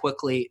quite as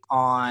quickly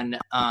on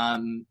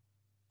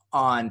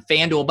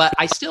FanDuel, but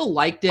I still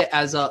liked it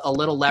as a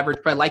little leverage.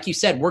 But like you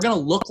said, we're going to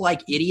look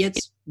like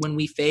idiots when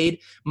we fade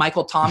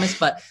Michael Thomas.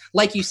 But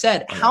like you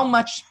said, how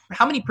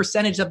many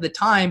percentage of the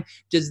time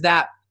does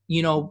that,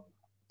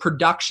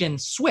 production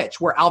switch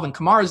where Alvin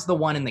Kamara is the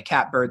one in the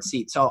catbird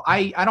seat? So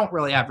I don't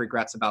really have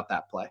regrets about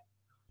that play.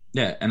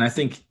 Yeah. And I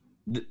think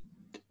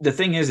the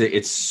thing is,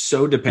 it's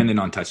so dependent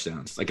on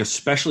touchdowns, like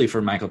especially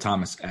for Michael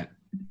Thomas at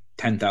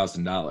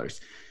 $10,000.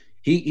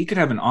 He could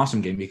have an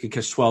awesome game. He could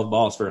catch 12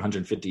 balls for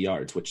 150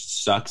 yards, which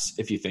sucks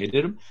if you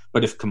faded him.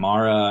 But if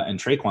Kamara and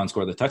Traquan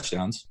score the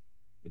touchdowns,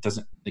 it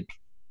doesn't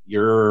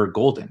you're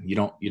golden. You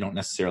don't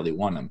necessarily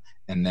want them.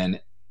 And then,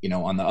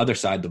 on the other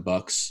side, the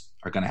Bucs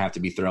are going to have to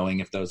be throwing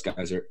if those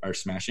guys are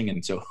smashing.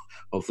 And so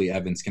hopefully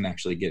Evans can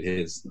actually get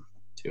his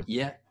too.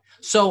 Yeah.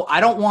 So I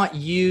don't want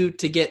you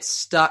to get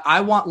stuck.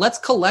 Let's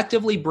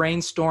collectively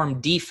brainstorm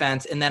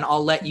defense, and then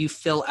I'll let you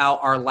fill out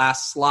our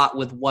last slot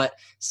with what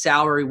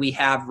salary we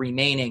have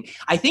remaining.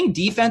 I think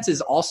defense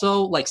is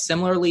also like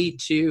similarly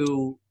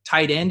to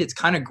tight end. It's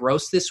kind of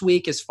gross this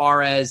week as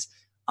far as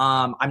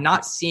I'm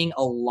not seeing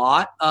a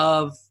lot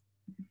of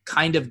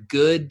kind of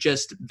good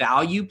just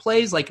value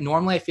plays. Like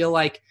normally I feel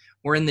like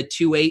we're in the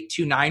 2.8,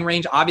 2.9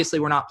 range. Obviously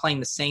we're not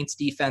playing the Saints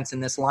defense in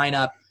this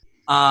lineup.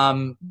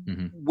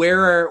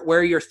 Where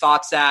are your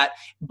thoughts at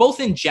both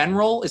in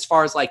general, as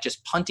far as like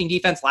just punting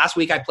defense? Last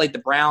week I played the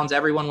Browns.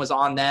 Everyone was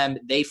on them.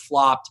 They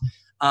flopped.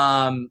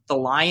 The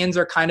Lions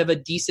are kind of a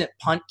decent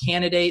punt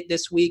candidate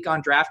this week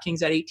on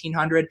DraftKings at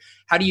 1,800.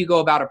 How do you go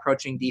about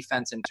approaching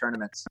defense in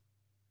tournaments?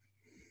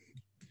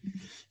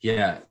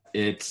 Yeah,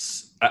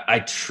 I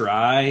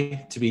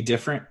try to be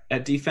different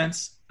at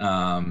defense.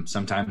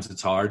 Sometimes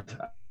it's hard.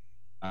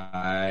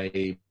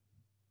 I,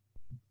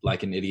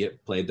 like an idiot,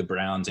 played the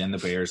Browns and the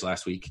Bears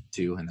last week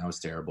too, and that was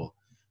terrible.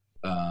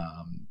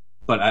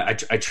 But I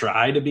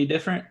try to be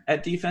different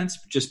at defense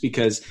just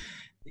because,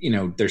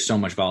 there's so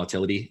much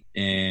volatility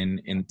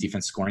in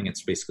defense scoring.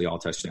 It's basically all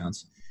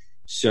touchdowns.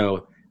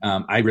 So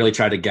I really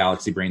try to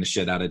galaxy brain the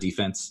shit out of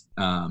defense.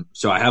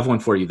 So I have one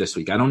for you this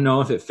week. I don't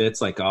know if it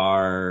fits like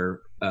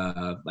our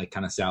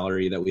kind of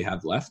salary that we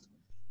have left,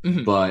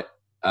 but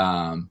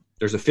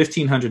there's a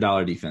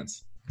 $1,500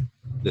 defense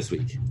this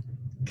week.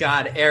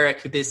 God,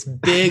 Eric, this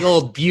big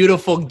old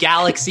beautiful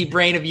galaxy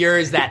brain of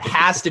yours that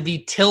has to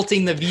be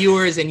tilting the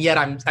viewers, and yet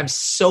I'm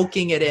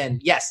soaking it in.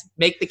 Yes,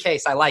 make the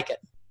case. I like it.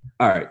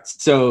 All right.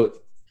 So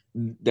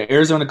the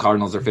Arizona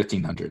Cardinals are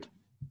 1,500.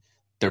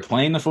 They're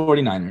playing the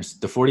 49ers.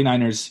 The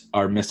 49ers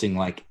are missing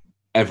like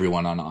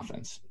everyone on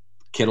offense.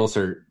 Kittle's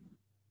hurt.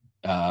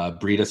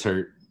 Breida's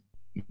hurt.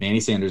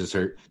 Manny Sanders is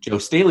hurt. Joe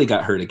Staley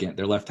got hurt again.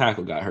 Their left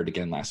tackle got hurt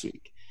again last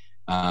week.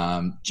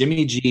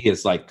 Jimmy G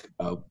is like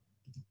a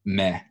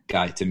meh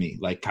guy to me.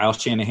 Like Kyle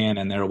Shanahan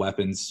and their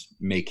weapons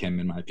make him,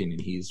 in my opinion,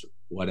 he's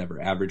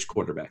whatever, average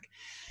quarterback.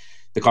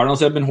 The Cardinals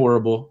have been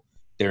horrible.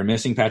 They're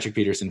missing Patrick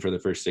Peterson for the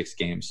first 6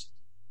 games.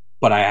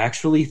 But I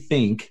actually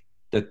think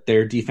that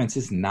their defense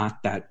is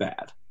not that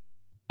bad.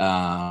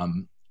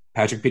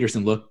 Patrick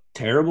Peterson looked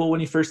terrible when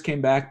he first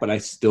came back, but I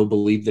still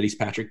believe that he's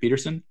Patrick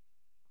Peterson.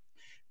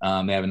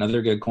 They have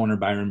another good corner,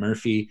 Byron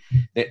Murphy.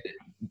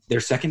 Their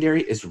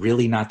secondary is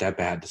really not that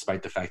bad,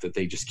 despite the fact that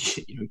they just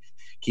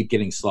keep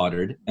getting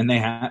slaughtered. And they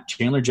have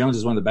Chandler Jones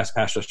is one of the best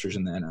pass rushers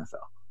in the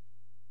NFL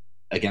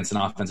against an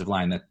offensive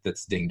line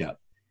that's dinged up.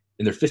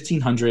 And they're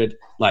 1,500.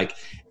 Like,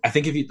 I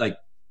think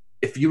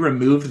if you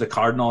remove the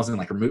Cardinals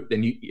and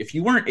if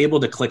you weren't able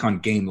to click on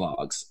game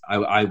logs,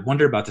 I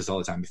wonder about this all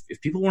the time.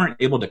 If people weren't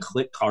able to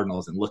click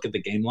Cardinals and look at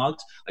the game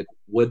logs, like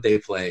would they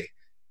play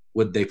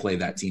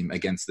that team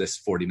against this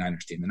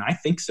 49ers team? And I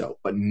think so,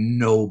 but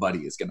nobody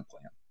is going to play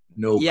them.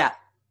 Nobody. Yeah.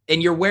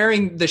 And you're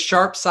wearing the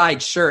sharp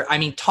side shirt. I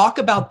mean, talk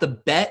about the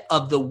bet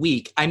of the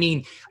week. I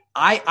mean,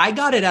 I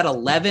got it at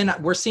 11.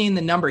 We're seeing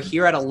the number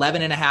here at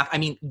 11.5. I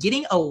mean,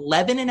 getting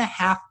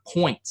 11.5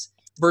 points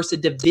versus a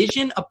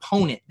division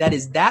opponent that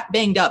is that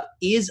banged up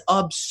is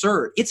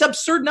absurd. It's an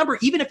absurd number,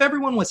 even if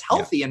everyone was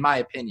healthy, in my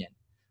opinion.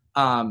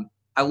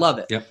 I love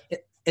it. Yep.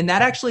 And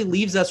that actually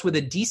leaves us with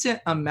a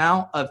decent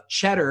amount of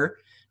cheddar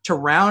to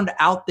round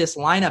out this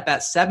lineup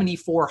at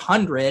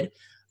 7,400.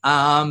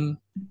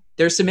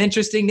 There's some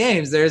interesting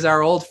names. There's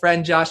our old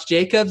friend Josh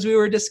Jacobs we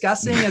were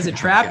discussing as a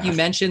trap. You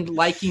mentioned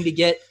liking to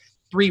get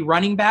 3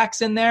 running backs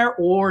in there,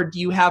 or do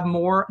you have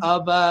more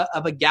of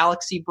a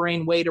galaxy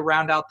brain way to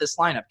round out this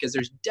lineup? Because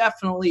there's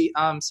definitely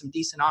some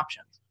decent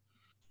options.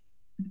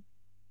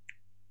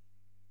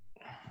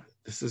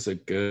 This is a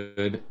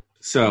good.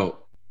 So,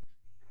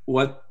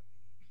 what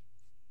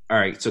All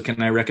right. So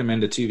can I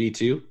recommend a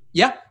 2v2?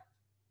 Yeah.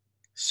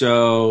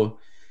 So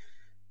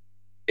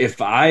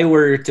if I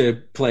were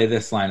to play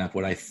this lineup,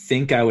 what I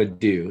think I would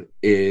do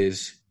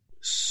is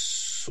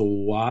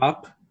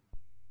swap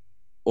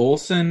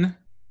Olsen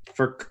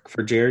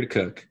for Jared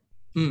Cook.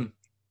 Mm.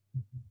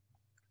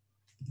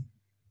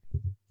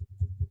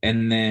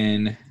 And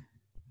then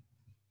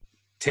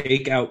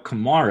take out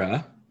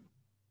Kamara.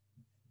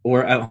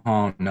 Or,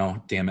 oh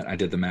no, damn it. I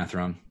did the math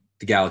wrong.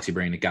 The Galaxy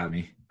brain, it got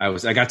me.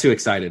 I got too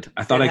excited.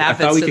 I thought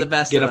we could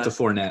get up to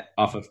Fournette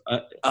off of.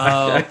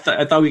 I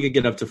thought we could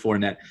get up to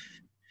Fournette.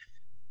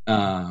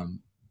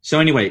 So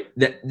anyway,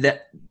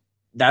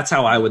 that's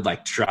how I would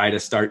like try to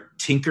start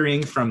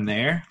tinkering from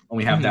there when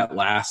we have that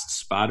last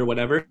spot or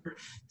whatever.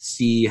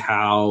 See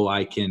how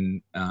I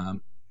can. Well,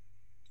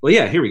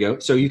 yeah, here we go.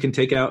 So you can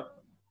take out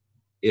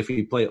if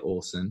we play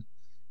Olsen.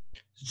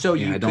 So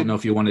I don't know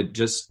if you want to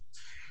just.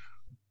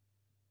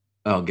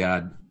 Oh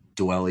God,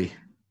 Dwelly,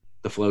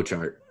 the flow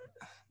chart.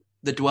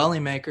 The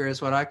Dwelly maker is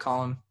what I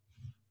call him.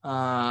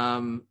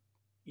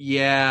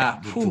 Yeah.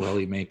 The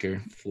Dwelly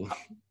maker.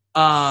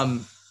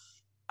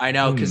 I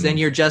know, because then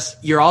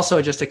you're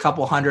also just a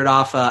couple hundred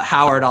off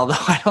Howard, although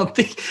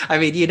I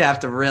mean, you'd have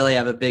to really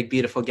have a big,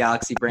 beautiful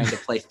Galaxy brain to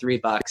play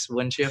 $3,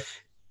 wouldn't you?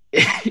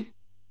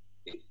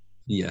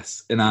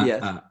 Yes. And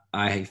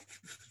I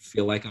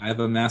feel like I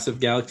have a massive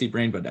Galaxy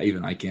brain, but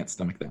even I can't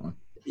stomach that one.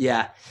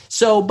 Yeah.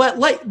 So,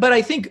 but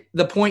I think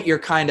the point you're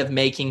kind of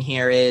making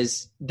here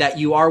is that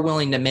you are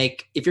willing to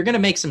make, if you're going to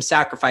make some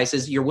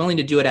sacrifices, you're willing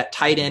to do it at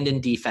tight end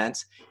and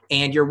defense,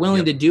 and you're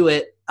willing to do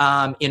it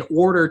in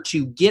order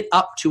to get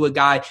up to a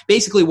guy.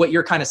 Basically what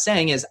you're kind of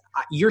saying is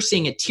you're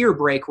seeing a tier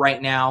break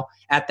right now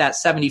at that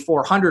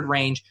 7,400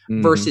 range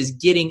versus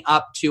getting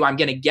up to, I'm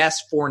going to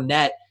guess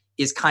Fournette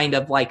is kind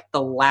of like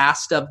the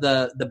last of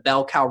the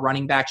bell cow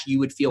running backs you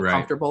would feel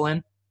comfortable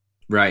in.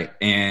 Right.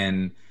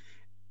 And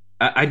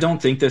I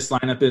don't think this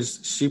lineup is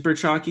super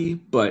chalky,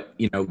 but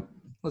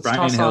let's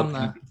toss on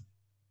the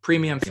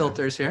premium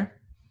filters here.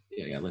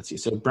 Yeah. Let's see.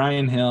 So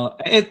Brian Hill,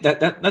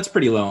 that's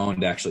pretty low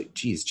owned actually.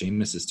 Jeez,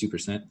 Jameis is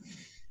 2%.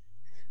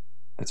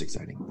 That's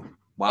exciting.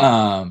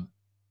 Wow.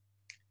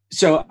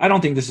 So I don't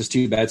think this is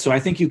too bad. So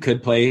I think you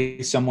could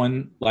play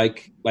someone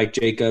like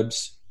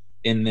Jacobs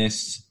in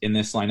this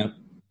lineup.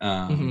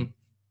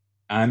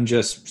 I'm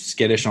just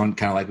skittish on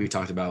kind of like we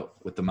talked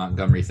about with the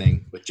Montgomery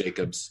thing with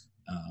Jacobs.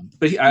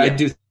 But I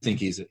do think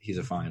he's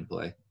a fine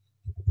play.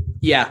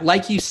 Yeah,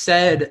 like you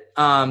said,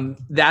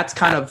 that's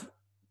kind of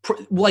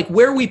like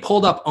where we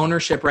pulled up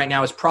ownership right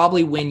now is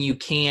probably when you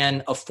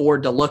can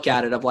afford to look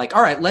at it of like,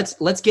 all right,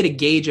 let's get a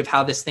gauge of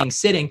how this thing's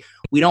sitting.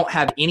 We don't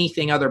have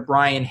anything other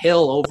Brian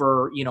Hill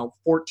over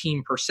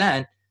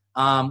 14%.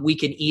 We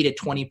can eat at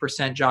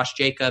 20% Josh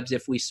Jacobs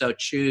if we so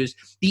choose.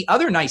 The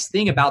other nice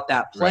thing about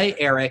that play,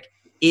 Eric,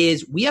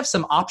 is we have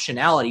some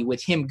optionality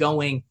with him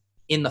going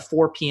in the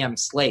 4 p.m.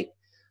 slate.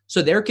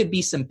 So there could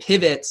be some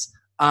pivots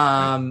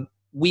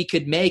we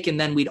could make, and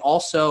then we'd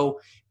also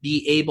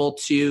be able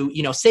to,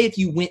 say if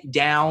you went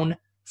down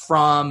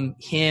from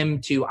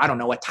him to, I don't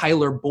know, a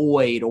Tyler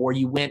Boyd, or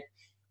you went,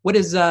 what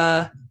is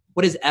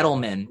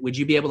Edelman? Would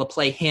you be able to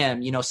play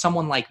him?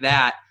 Someone like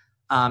that.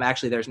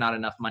 Actually, there's not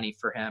enough money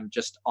for him,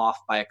 just off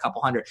by a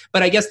couple hundred.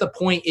 But I guess the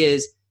point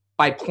is,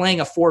 by playing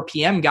a 4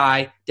 p.m.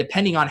 guy,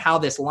 depending on how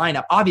this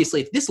lineup,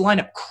 obviously, if this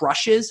lineup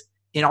crushes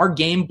and our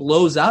game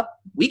blows up,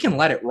 we can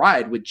let it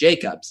ride with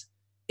Jacobs.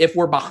 If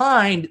we're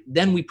behind,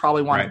 then we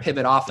probably want to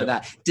pivot off of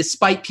that,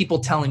 despite people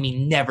telling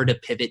me never to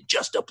pivot,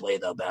 just to play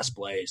the best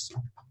plays.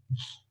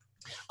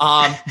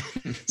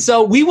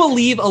 So we will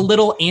leave a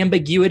little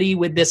ambiguity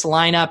with this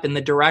lineup and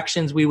the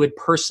directions we would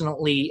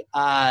personally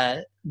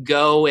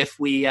go if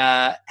we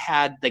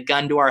had the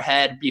gun to our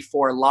head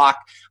before lock.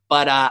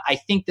 But I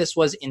think this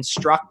was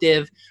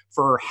instructive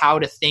for how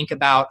to think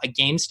about a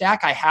game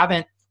stack.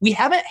 We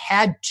haven't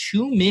had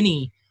too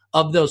many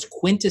of those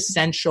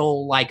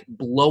quintessential like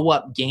blow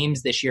up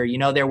games this year.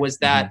 There was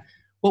that,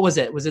 what was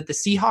it? Was it the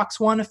Seahawks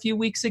one a few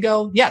weeks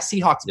ago? Yeah.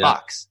 Seahawks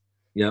Bucks.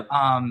 Yep.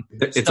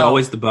 It's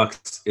always the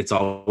Bucks. It's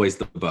always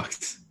the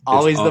Bucks.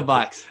 Always the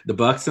Bucks. The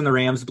Bucks and the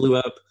Rams blew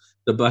up.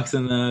 The Bucks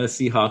and the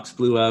Seahawks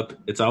blew up.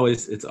 It's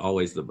always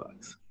the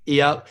Bucks.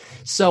 Yep.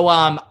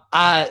 So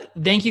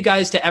thank you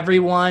guys to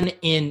everyone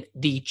in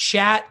the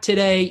chat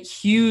today.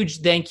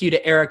 Huge thank you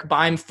to Eric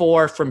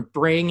Beimfohr from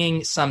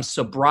bringing some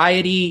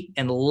sobriety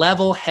and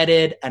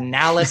level-headed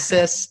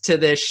analysis to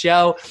this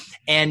show.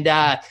 And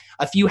a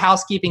few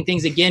housekeeping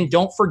things. Again,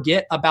 don't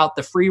forget about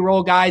the free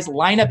roll, guys.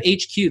 Lineup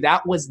HQ,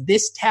 that was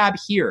this tab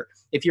here.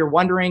 If you're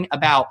wondering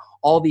about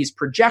all these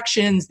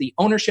projections, the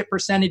ownership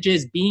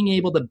percentages, being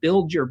able to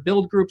build your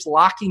build groups,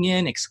 locking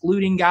in,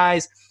 excluding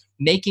guys,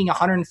 making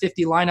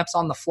 150 lineups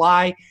on the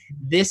fly,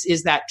 this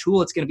is that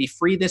tool. It's going to be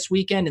free this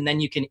weekend, and then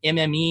you can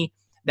MME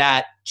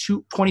that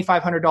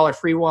 $2,500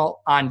 free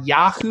roll on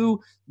Yahoo.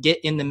 Get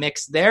in the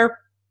mix there.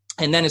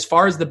 And then as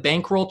far as the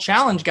bankroll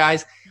challenge,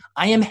 guys,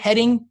 I am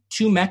heading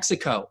to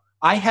Mexico.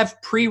 I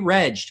have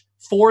pre-regged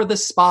for the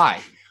Spy.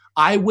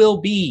 I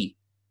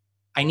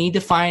need to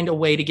find a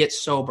way to get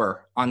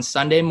sober on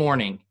Sunday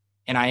morning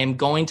and I am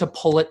going to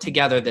pull it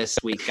together this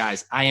week,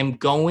 guys. I am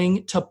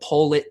going to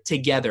pull it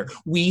together.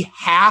 We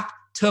have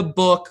to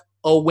book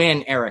a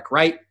win, Eric,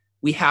 right?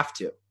 We have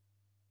to.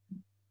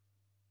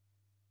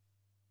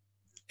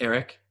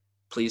 Eric,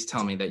 please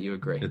tell me that you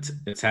agree.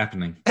 It's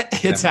happening.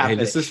 It's happening.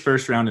 Hey, this is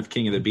first round of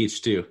King of the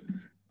Beach too.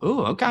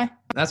 Ooh, okay.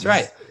 That's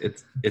right.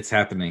 It's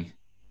happening.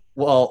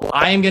 Well,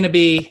 I am going to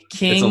be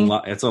king.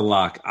 It's a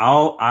lock.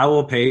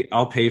 I'll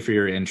pay for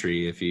your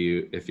entry if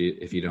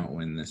you don't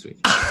win this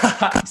week.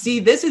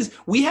 See,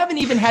 we haven't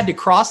even had to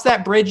cross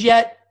that bridge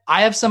yet.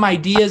 I have some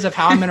ideas of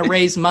how I'm going to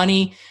raise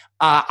money.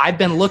 I've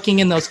been looking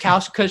in those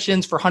couch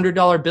cushions for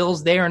 $100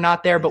 bills. They are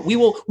not there, but we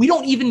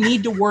don't even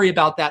need to worry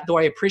about that, though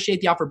I appreciate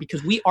the offer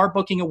because we are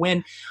booking a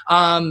win.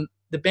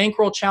 The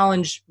Bankroll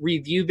Challenge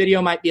review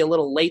video might be a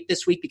little late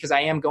this week because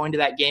I am going to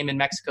that game in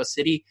Mexico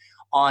City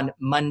on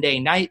Monday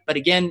night. But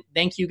again,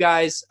 thank you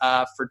guys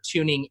for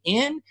tuning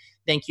in.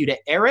 Thank you to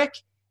Eric,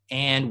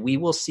 and we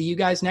will see you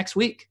guys next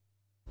week.